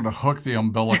them. They wanted to hook the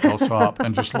umbilicals up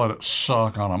and just let it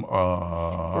suck on them.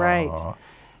 Right.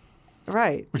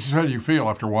 Right. Which is how you feel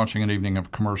after watching an evening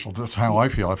of commercial. That's how I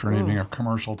feel after an evening of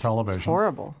commercial television. It's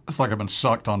horrible. It's like I've been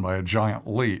sucked on by a giant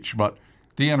leech. But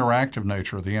the interactive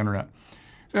nature of the internet.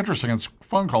 It's interesting. It's a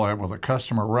phone call I had with a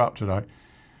customer rep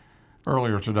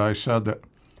earlier today, said that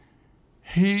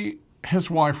his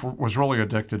wife was really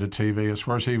addicted to TV. As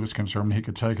far as he was concerned, he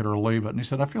could take it or leave it. And he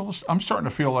said, I'm starting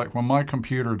to feel like when my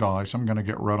computer dies, I'm going to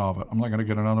get rid of it. I'm not going to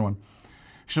get another one.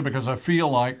 He said, because I feel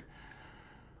like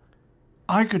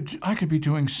I could be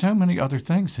doing so many other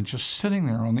things than just sitting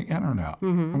there on the internet.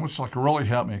 Mm-hmm. And which like really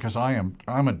helped me, because I'm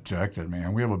addicted,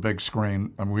 man. We have a big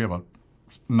screen. I mean, we have a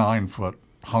 9-foot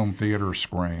home theater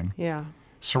screen. Yeah.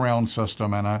 Surround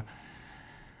system, and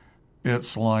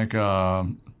it's like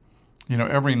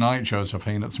every night,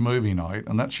 Josephine, it's movie night,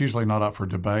 and that's usually not up for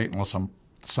debate unless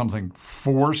something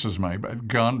forces me at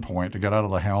gunpoint to get out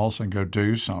of the house and go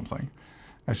do something.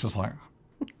 It's just like,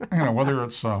 whether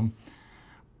it's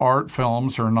art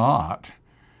films or not,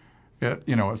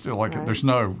 it's like right. There's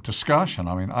no discussion.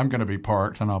 I mean, I'm going to be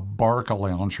parked in a Barca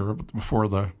lounger before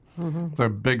the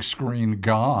big screen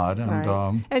god, and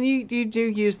right. And you do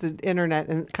use the internet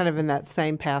in kind of in that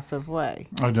same passive way.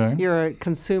 I do. You're a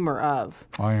consumer of.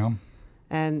 I am.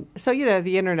 And so,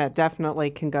 the internet definitely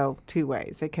can go two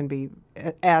ways. It can be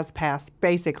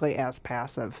basically as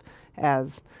passive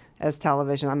as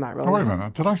television. I'm not really. Wait a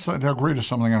minute. Did I agree to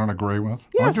something I don't agree with?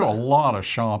 Yes. I do a lot of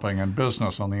shopping and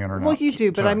business on the internet. Well, you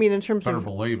do, but I mean in terms better of.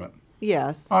 Better believe it.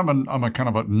 Yes. I'm a kind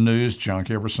of a news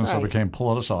junkie ever since right. I became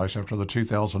politicized after the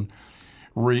 2000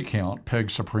 recount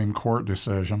pig Supreme Court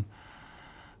decision.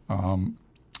 I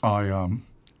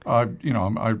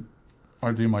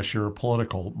do my share of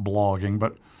political blogging,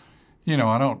 but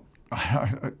I don't.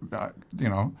 You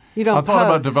don't. I thought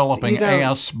about developing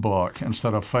Assbook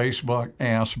instead of Facebook.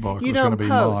 Assbook was going to be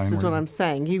mine. Is what I'm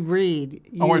saying. You read.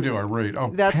 I do. I read.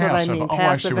 Oh, that's passive. what I mean. Oh,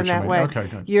 passive in that way. Okay,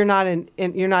 good. You're not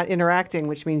you're not interacting,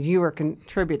 which means you are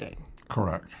contributing.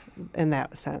 Correct. In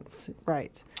that sense,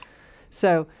 right?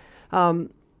 So,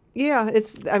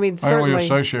 it's. I mean, certainly. I only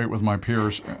associate with my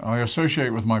peers. I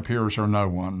associate with my peers or no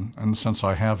one, and since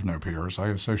I have no peers, I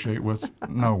associate with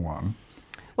no one.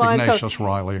 Well, Ignatius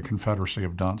Riley, A Confederacy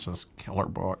of Dunces, killer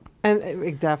book.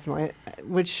 And definitely,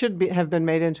 which should have been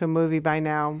made into a movie by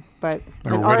now, but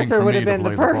Arthur would have been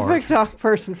the perfect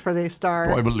person for the star.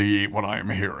 Do I believe what I am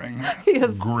hearing?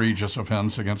 Egregious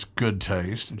offense against good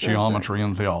taste, geometry,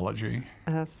 and theology.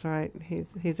 That's right.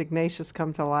 He's Ignatius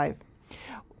come to life.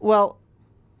 Well,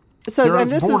 so and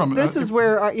this is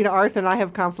where Arthur and I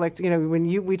have conflict.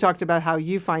 When we talked about how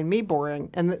you find me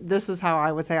boring, and this is how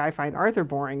I would say I find Arthur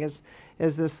boring is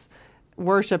this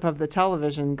worship of the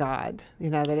television god.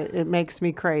 That it makes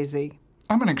me crazy.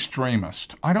 I'm an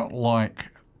extremist. I don't like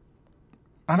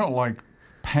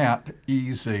pat,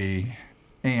 easy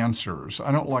answers.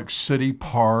 I don't like city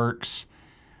parks.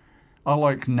 I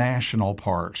like national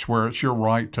parks where it's your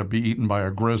right to be eaten by a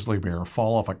grizzly bear,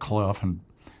 fall off a cliff, and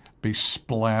be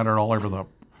splattered all over the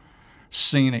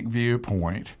scenic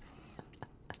viewpoint.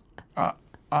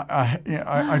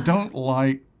 I don't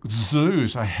like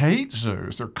zoos. I hate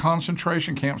zoos. They're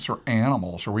concentration camps for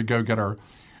animals, where we go get our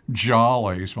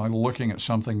jollies by looking at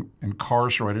something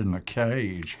incarcerated in a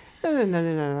cage.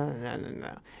 No.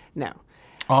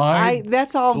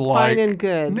 That's all fine and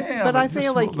good, but I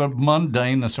feel like the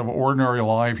mundaneness of ordinary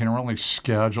life. We're only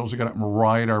schedules. We got to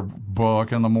write our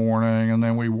book in the morning, and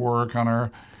then we work on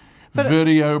our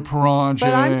video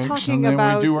projects, and then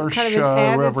we do our show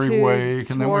every week,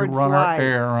 and then we run our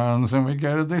errands, and we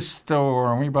go to the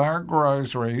store, and we buy our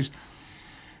groceries,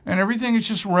 and everything is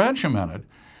just regimented.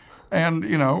 And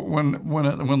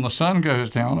when the sun goes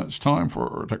down, it's time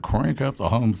to crank up the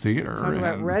home theater. Talking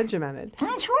about regimented.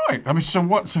 That's right. I mean, so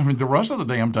what? I mean, the rest of the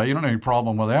damn day, you don't have any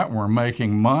problem with that. When we're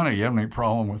making money, you don't have any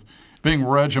problem with being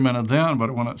regimented then.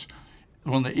 But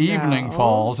when the evening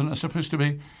falls, and it's supposed to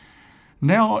be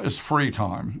Now is free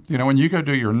time. You know, when you go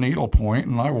do your needlepoint,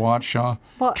 and I watch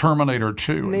Terminator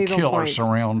 2 and killers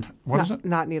surround. What is it?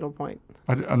 Not needlepoint.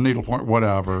 A needlepoint,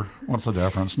 whatever. What's the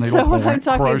difference? So what I'm Needlepoint,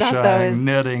 talking crochet, about, though, is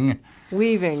knitting.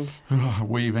 Weaving.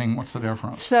 Weaving. What's the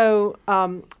difference? So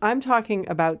I'm talking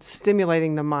about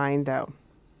stimulating the mind, though,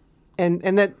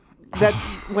 and that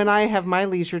when I have my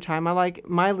leisure time, I like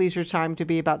my leisure time to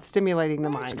be about stimulating the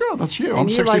mind. That's good. That's you. And I'm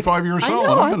 65 years old,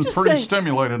 and I've been pretty saying,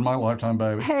 stimulated in my lifetime,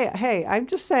 baby. Hey, I'm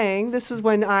just saying, this is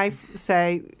when I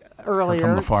say earlier. Here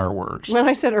come the fireworks. When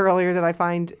I said earlier that I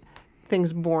find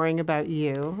things boring about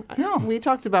you. Yeah. We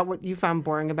talked about what you found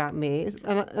boring about me.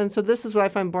 And so this is what I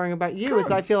find boring about you, is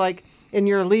I feel like in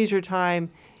your leisure time,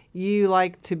 you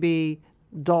like to be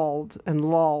dulled and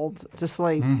lulled to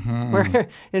sleep. Mm-hmm. Where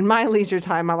in my leisure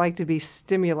time, I like to be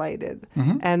stimulated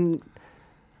and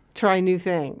try new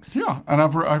things. Yeah, and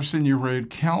I've seen you read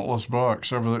countless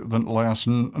books over the last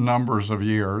numbers of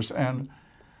years, and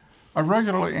I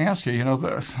regularly ask you,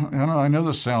 I know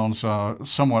this sounds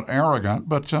somewhat arrogant,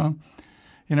 but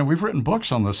we've written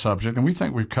books on this subject, and we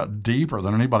think we've cut deeper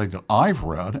than anybody that I've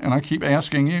read, and I keep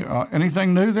asking you,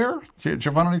 anything new there? Did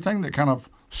you find anything that kind of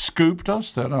scooped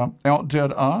us, that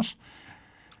outdid us?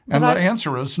 And the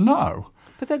answer is no.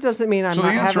 But that doesn't mean I'm not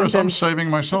having been... So the answer is I'm saving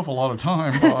myself a lot of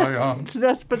time by...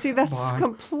 that's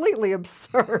completely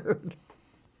absurd.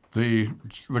 The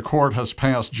court has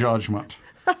passed judgment.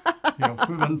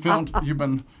 You've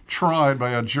been tried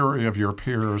by a jury of your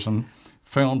peers and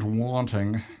found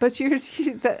wanting. But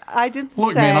I didn't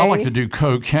Look, man, I like to do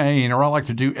cocaine, or I like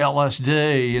to do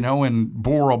LSD, in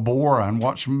Bora Bora and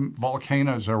watch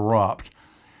volcanoes erupt.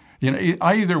 I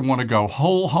either want to go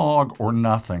whole hog or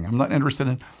nothing. I'm not interested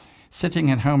in sitting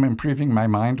at home improving my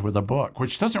mind with a book,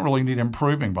 which doesn't really need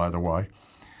improving, by the way.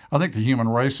 I think the human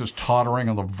race is tottering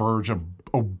on the verge of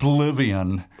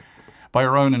oblivion by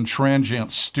our own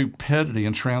intransigent stupidity,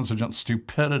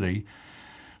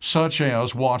 such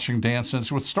as watching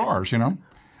Dances with Stars,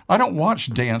 I don't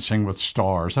watch Dancing with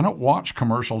Stars. I don't watch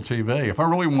commercial TV. If I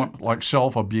really want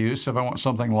self-abuse, if I want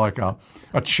something like a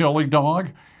chili dog,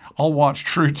 I'll watch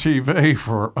True TV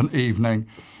for an evening,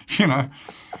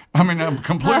 I'm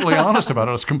completely honest about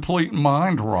it. It's complete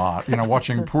mind rot,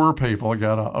 watching poor people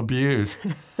get abused.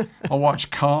 I'll watch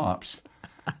Cops.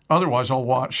 Otherwise, I'll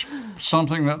watch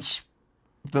something that's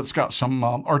got some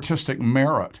artistic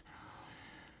merit.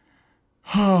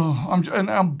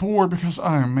 I'm bored because,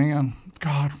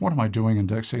 God, what am I doing in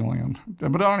Dixieland?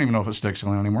 But I don't even know if it's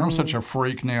Dixieland anymore. I'm such a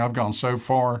freak now. I've gone so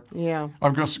far. Yeah.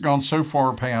 I've just gone so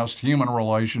far past human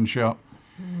relationship.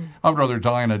 I'd rather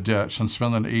die in a ditch than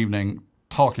spend an evening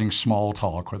talking small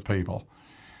talk with people.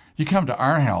 You come to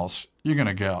our house, you're going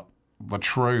to get the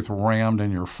truth rammed in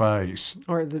your face.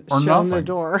 Or shown the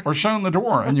door. Or shown the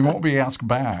door, and you won't be asked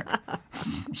back.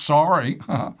 Sorry.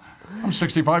 I'm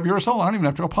 65 years old. I don't even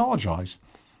have to apologize.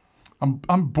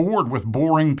 I'm bored with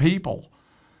boring people.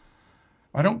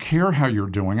 I don't care how you're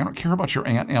doing. I don't care about your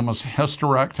Aunt Emma's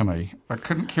hysterectomy. I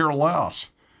couldn't care less.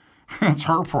 It's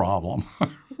her problem.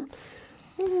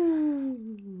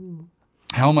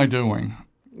 How am I doing?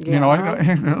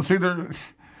 Yeah. See, there...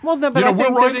 Well, but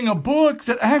we're writing a book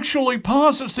that actually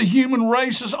posits the human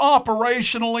race is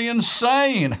operationally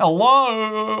insane.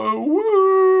 Hello?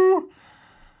 Woo!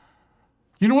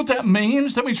 You know what that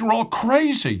means? That means we're all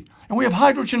crazy, and we have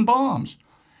hydrogen bombs.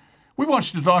 We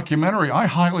watched a documentary I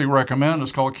highly recommend.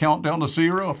 It's called Countdown to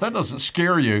Zero. If that doesn't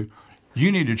scare you,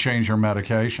 you need to change your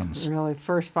medications. Really,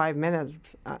 first 5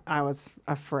 minutes, I was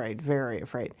afraid, very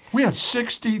afraid. We had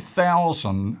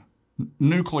 60,000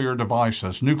 nuclear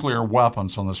devices, nuclear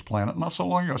weapons on this planet not so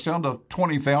long ago. It's down to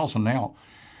 20,000 now.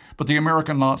 But the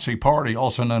American Nazi Party,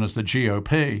 also known as the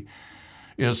GOP,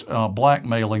 is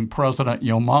blackmailing President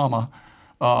Yomama,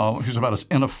 who's about as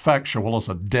ineffectual as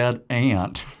a dead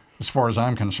ant, as far as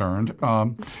I'm concerned.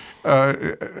 The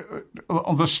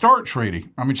START treaty,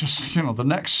 just, the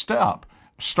next step.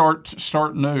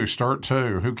 Start new, start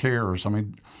two, who cares?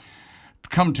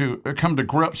 Come to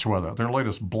grips with it. Their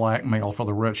latest blackmail for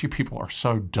the rich. You people are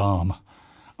so dumb.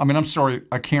 I'm sorry,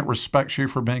 I can't respect you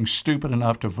for being stupid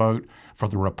enough to vote for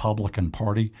the Republican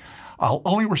Party. I'll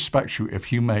only respect you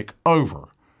if you make over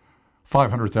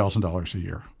 $500,000 a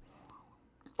year.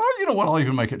 You know what? I'll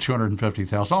even make it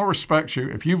 $250,000. I'll respect you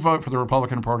if you vote for the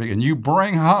Republican Party and you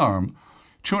bring home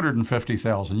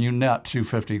 $250,000. You net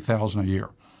 $250,000 a year.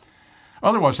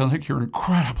 Otherwise, I think you're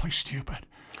incredibly stupid.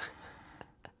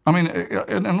 In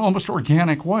an almost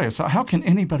organic way. So how can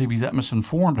anybody be that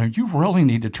misinformed? You really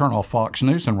need to turn off Fox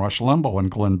News and Rush Limbaugh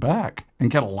and Glenn Beck and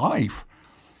get a life.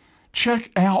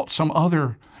 Check out some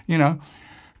other,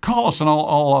 call us and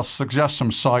I'll suggest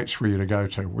some sites for you to go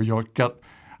to where you'll get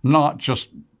not just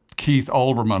Keith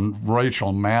Olbermann,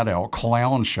 Rachel Maddow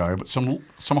clown show, but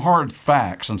some hard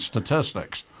facts and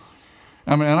statistics.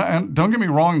 I mean, and don't get me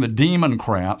wrong, the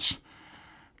Democrats,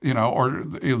 or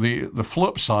the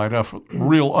flip side of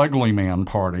Real Ugly Man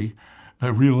Party,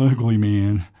 a Real Ugly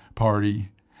Man Party.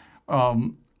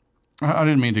 I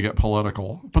didn't mean to get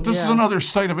political, but this is another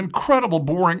state of incredible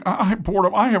boredom.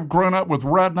 I have grown up with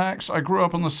rednecks. I grew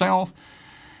up in the South.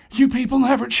 You people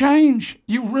never change.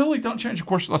 You really don't change. Of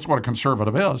course, that's what a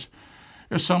conservative is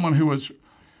someone who is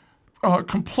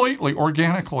completely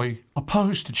organically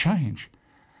opposed to change.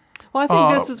 Well, I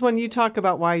think this is when you talk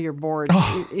about why you're bored.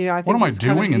 I think what am I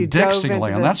doing in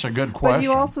Dixieland? That's a good question. But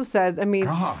you also said,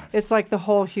 it's like the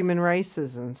whole human race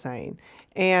is insane.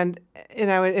 And,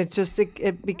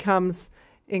 it becomes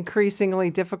increasingly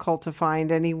difficult to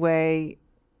find any way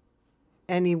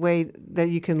that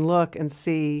you can look and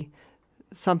see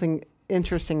something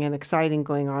interesting and exciting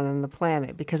going on the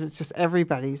planet, because it's just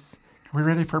everybody's. Are we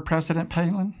ready for President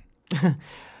Palin?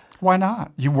 Why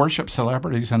not? You worship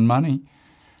celebrities and money.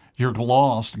 You're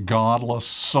lost, godless,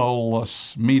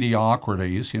 soulless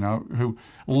mediocrities, who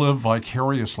live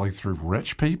vicariously through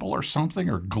rich people or something,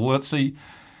 or glitzy.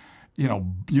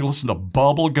 You listen to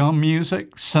bubblegum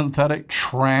music, synthetic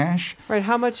trash. Right.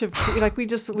 How much of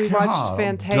we watched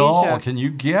Fantasia. Dull can you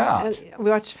get?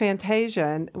 We watched Fantasia,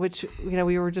 and which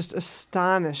we were just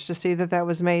astonished to see that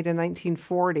was made in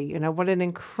 1940. What an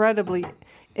incredibly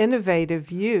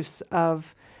innovative use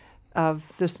of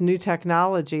this new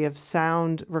technology of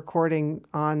sound recording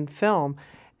on film,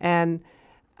 and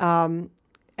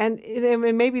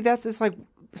maybe that's just like.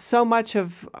 So much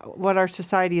of what our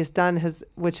society has done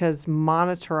which has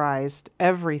monetarized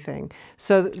everything.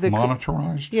 So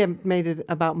monetarized? Yeah, made it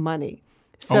about money.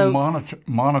 So monetarized.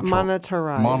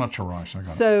 Monetarized. I got it.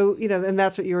 So and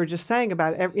that's what you were just saying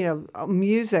about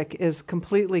music is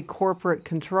completely corporate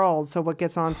controlled. So what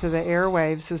gets onto the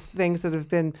airwaves is things that have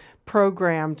been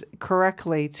programmed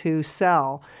correctly to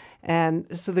sell,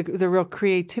 and so the real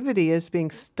creativity is being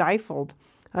stifled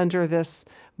under this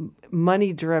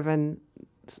money-driven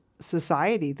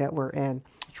society that we're in.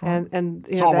 That's right. And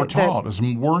that's all we're taught is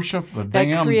worship the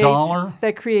damn dollar.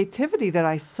 That creativity that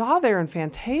I saw there in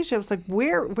Fantasia, I was like,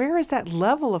 where is that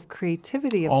level of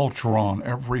creativity? All drawn,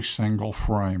 every single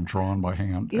frame drawn by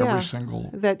hand, every single.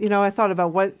 That I thought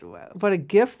about what a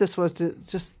gift this was to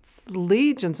just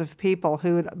legions of people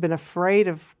who had been afraid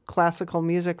of classical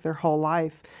music their whole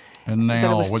life. And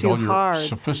now, with all hard. your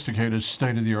sophisticated,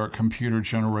 state-of-the-art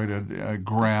computer-generated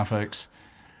graphics,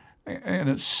 and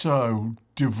it's so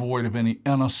devoid of any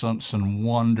innocence and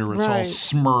wonder. It's all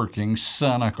smirking,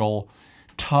 cynical,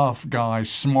 tough guy,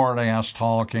 smart-ass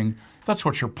talking. That's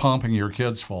what you're pumping your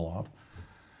kids full of.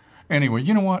 Anyway,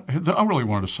 you know what? I really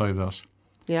wanted to say this.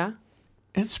 Yeah?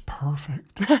 It's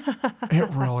perfect. It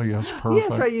really is perfect. Yeah,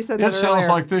 that's right. You said that It sounds earlier.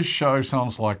 like this show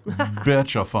sounds like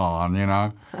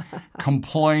bitch-a-thon,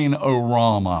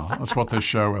 Complain-o-rama. That's what this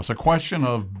show is. A question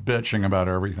of bitching about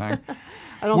everything.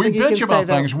 We bitch about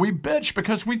things. We bitch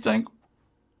because we think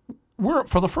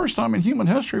for the first time in human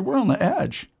history, we're on the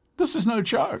edge. This is no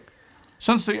joke.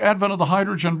 Since the advent of the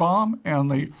hydrogen bomb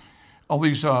and all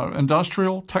these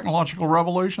industrial technological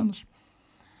revolutions,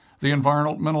 the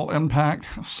environmental impact.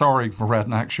 Sorry,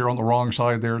 rednecks, you're on the wrong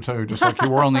side there too. Just like you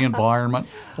were on the environment,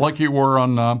 like you were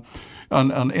on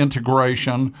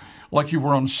integration, like you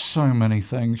were on so many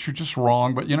things. You're just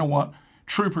wrong. But you know what?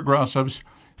 True progressives,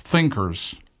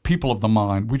 thinkers, people of the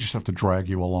mind, we just have to drag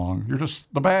you along. You're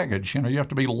just the baggage. You have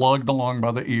to be lugged along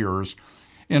by the ears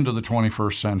into the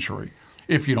 21st century.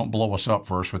 If you don't blow us up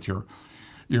first with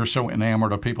you're so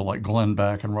enamored of people like Glenn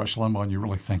Beck and Rush Limbaugh, and you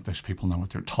really think those people know what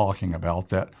they're talking about,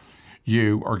 that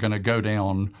you are going to go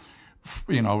down,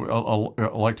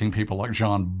 electing people like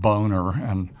John Boehner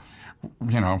and,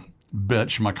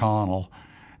 Bitch McConnell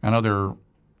and other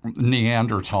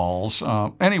Neanderthals.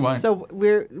 Anyway, so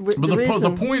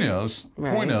the point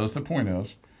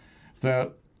is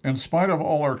that in spite of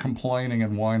all our complaining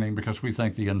and whining, because we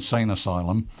think the insane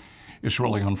asylum is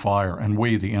really on fire and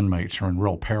we, the inmates, are in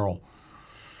real peril,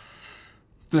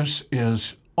 this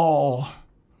is all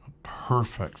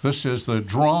perfect. This is the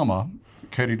drama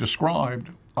Katie described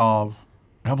of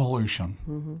evolution.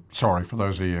 Mm-hmm. Sorry for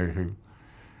those of you who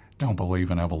don't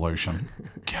believe in evolution.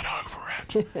 Get over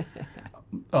it.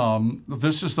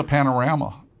 This is the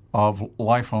panorama of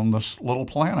life on this little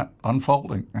planet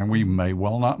unfolding, and we may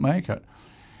well not make it.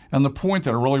 And the point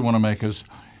that I really want to make is,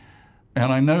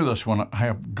 and I know this when I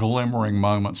have glimmering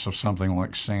moments of something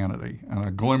like sanity, and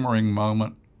a glimmering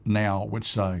moment now would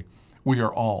say, we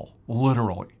are all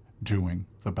literally doing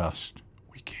the best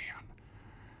we can.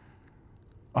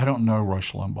 I don't know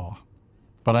Rush Limbaugh,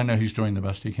 But I know he's doing the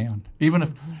best he can. Even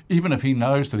if he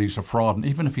knows that he's a fraud, and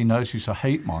even if he knows he's a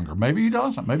hate monger, maybe he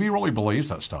doesn't. Maybe he really believes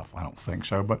that stuff. I don't think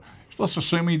so, but let's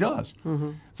assume he does.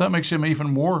 That makes him even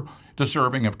more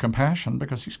deserving of compassion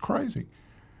because he's crazy.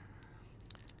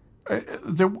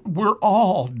 We're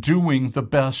all doing the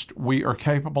best we are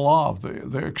capable of.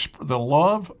 The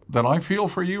love that I feel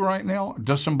for you right now,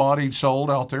 disembodied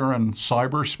soul out there in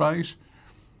cyberspace,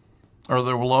 or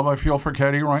the love I feel for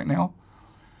Katie right now,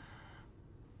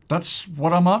 that's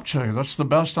what I'm up to. That's the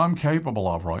best I'm capable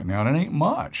of right now. And it ain't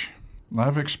much.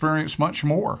 I've experienced much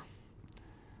more.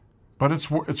 But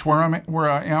it's where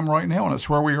I am right now, and it's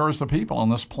where we are as the people on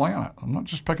this planet. I'm not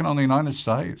just picking on the United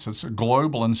States. It's a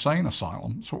global insane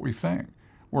asylum. It's what we think.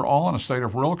 We're all in a state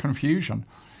of real confusion.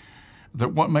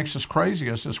 That what makes us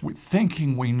craziest is we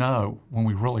thinking we know when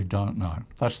we really don't know.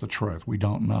 That's the truth. We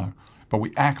don't know. But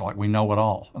we act like we know it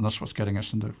all, and that's what's getting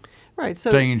us into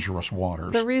dangerous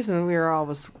waters. The reason we are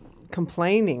always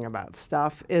complaining about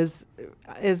stuff is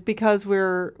because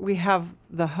we have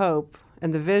the hope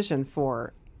and the vision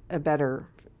for a better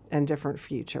and different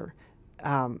future.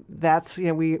 That's,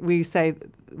 we say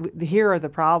here are the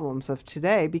problems of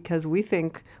today because we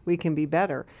think we can be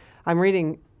better. I'm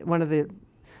reading one of the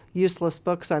useless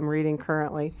books I'm reading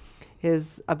currently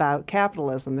is about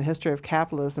capitalism, the history of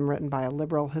capitalism, written by a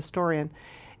liberal historian.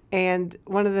 And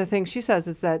one of the things she says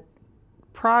is that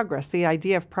progress, the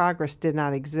idea of progress, did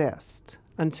not exist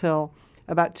until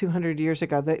about 200 years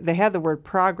ago. They had the word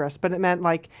progress, but it meant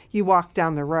like you walked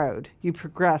down the road. You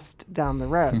progressed down the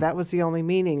road. That was the only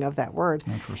meaning of that word.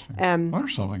 Interesting.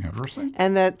 There's something interesting.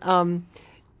 And that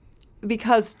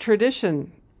because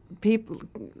tradition, people,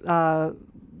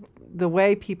 the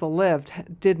way people lived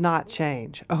did not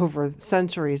change over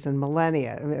centuries and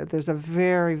millennia. I mean, there's a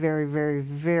very, very, very,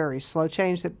 very slow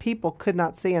change that people could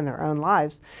not see in their own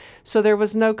lives. So there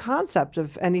was no concept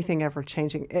of anything ever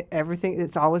changing.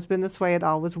 It's always been this way. It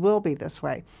always will be this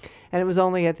way. And it was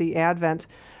only at the advent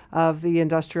of the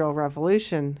Industrial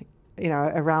Revolution,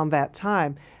 around that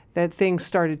time, that things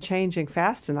started changing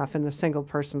fast enough in a single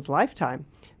person's lifetime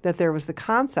that there was the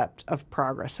concept of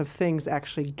progress, of things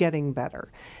actually getting better.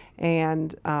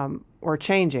 And or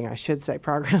changing, I should say,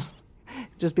 progress.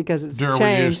 Just because it's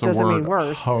changed doesn't mean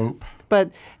worse. Hope.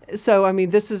 But so,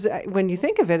 this is, when you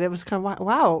think of it, it was kind of,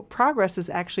 wow, progress is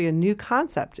actually a new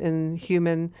concept in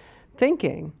human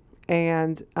thinking.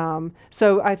 And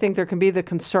so I think there can be the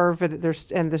conservative,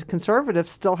 and the conservatives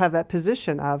still have that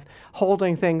position of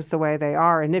holding things the way they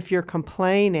are. And if you're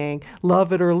complaining,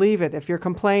 love it or leave it. If you're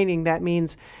complaining, that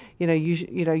means,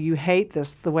 you hate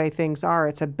this the way things are.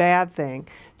 It's a bad thing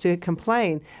to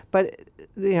complain. But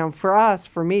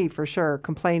for me, for sure,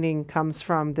 complaining comes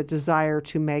from the desire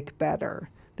to make better.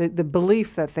 The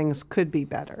belief that things could be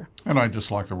better. And I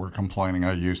dislike the word complaining.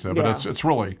 I used it, but it's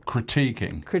really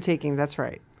critiquing. Critiquing, that's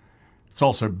right. It's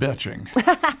also bitching.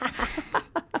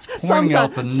 It's pointing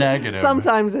out the negative.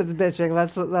 Sometimes it's bitching.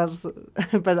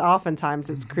 But oftentimes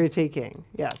it's critiquing.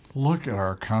 Yes. Look at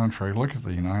our country. Look at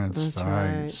the United States.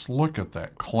 Right. Look at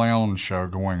that clown show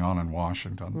going on in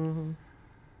Washington. Mm-hmm.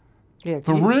 Yeah,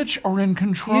 the rich are in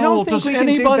control. Does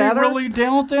anybody really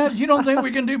doubt that? You don't think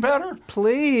we can do better?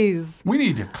 Please. We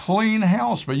need to clean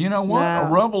house. But you know what? No. A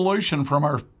revolution from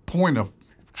our point of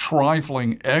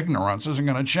trifling ignorance isn't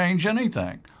going to change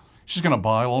anything. She's going to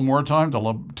buy a little more time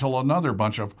till another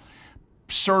bunch of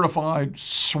certified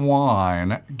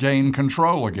swine gain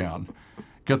control again.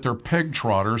 Get their pig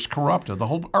trotters corrupted.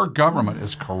 Our government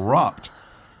is corrupt.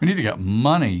 We need to get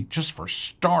money, just for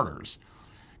starters,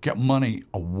 get money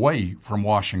away from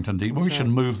Washington, D.C. We should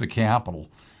move the Capitol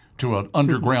to an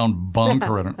underground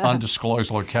bunker at an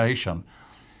undisclosed location.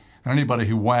 And anybody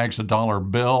who wags a dollar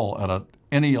bill at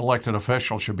any elected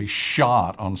official should be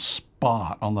shot on the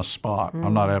spot.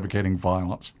 I'm not advocating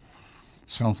violence.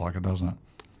 Sounds like it, doesn't it?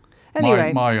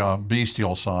 Anyway. My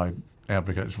bestial side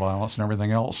advocates violence and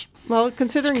everything else. Well,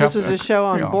 considering this was a show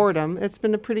on boredom, it's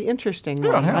been a pretty interesting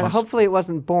one. It has. Hopefully it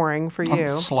wasn't boring for you.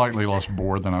 I'm slightly less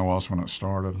bored than I was when it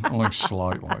started, only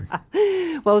slightly.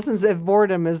 Well, since if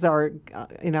boredom is our,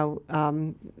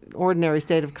 ordinary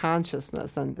state of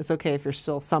consciousness, then it's okay if you're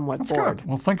still somewhat bored. Good.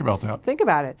 Well, think about that. Think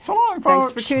about it. So long, folks.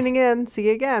 Thanks for tuning in. See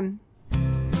you again.